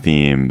wonderful new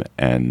theme,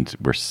 and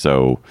we're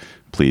so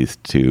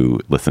pleased to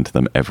listen to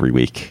them every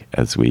week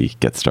as we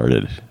get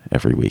started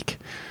every week.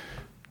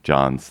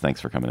 Johns, thanks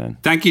for coming in.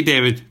 Thank you,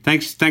 David.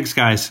 Thanks,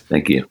 guys.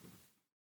 Thank you.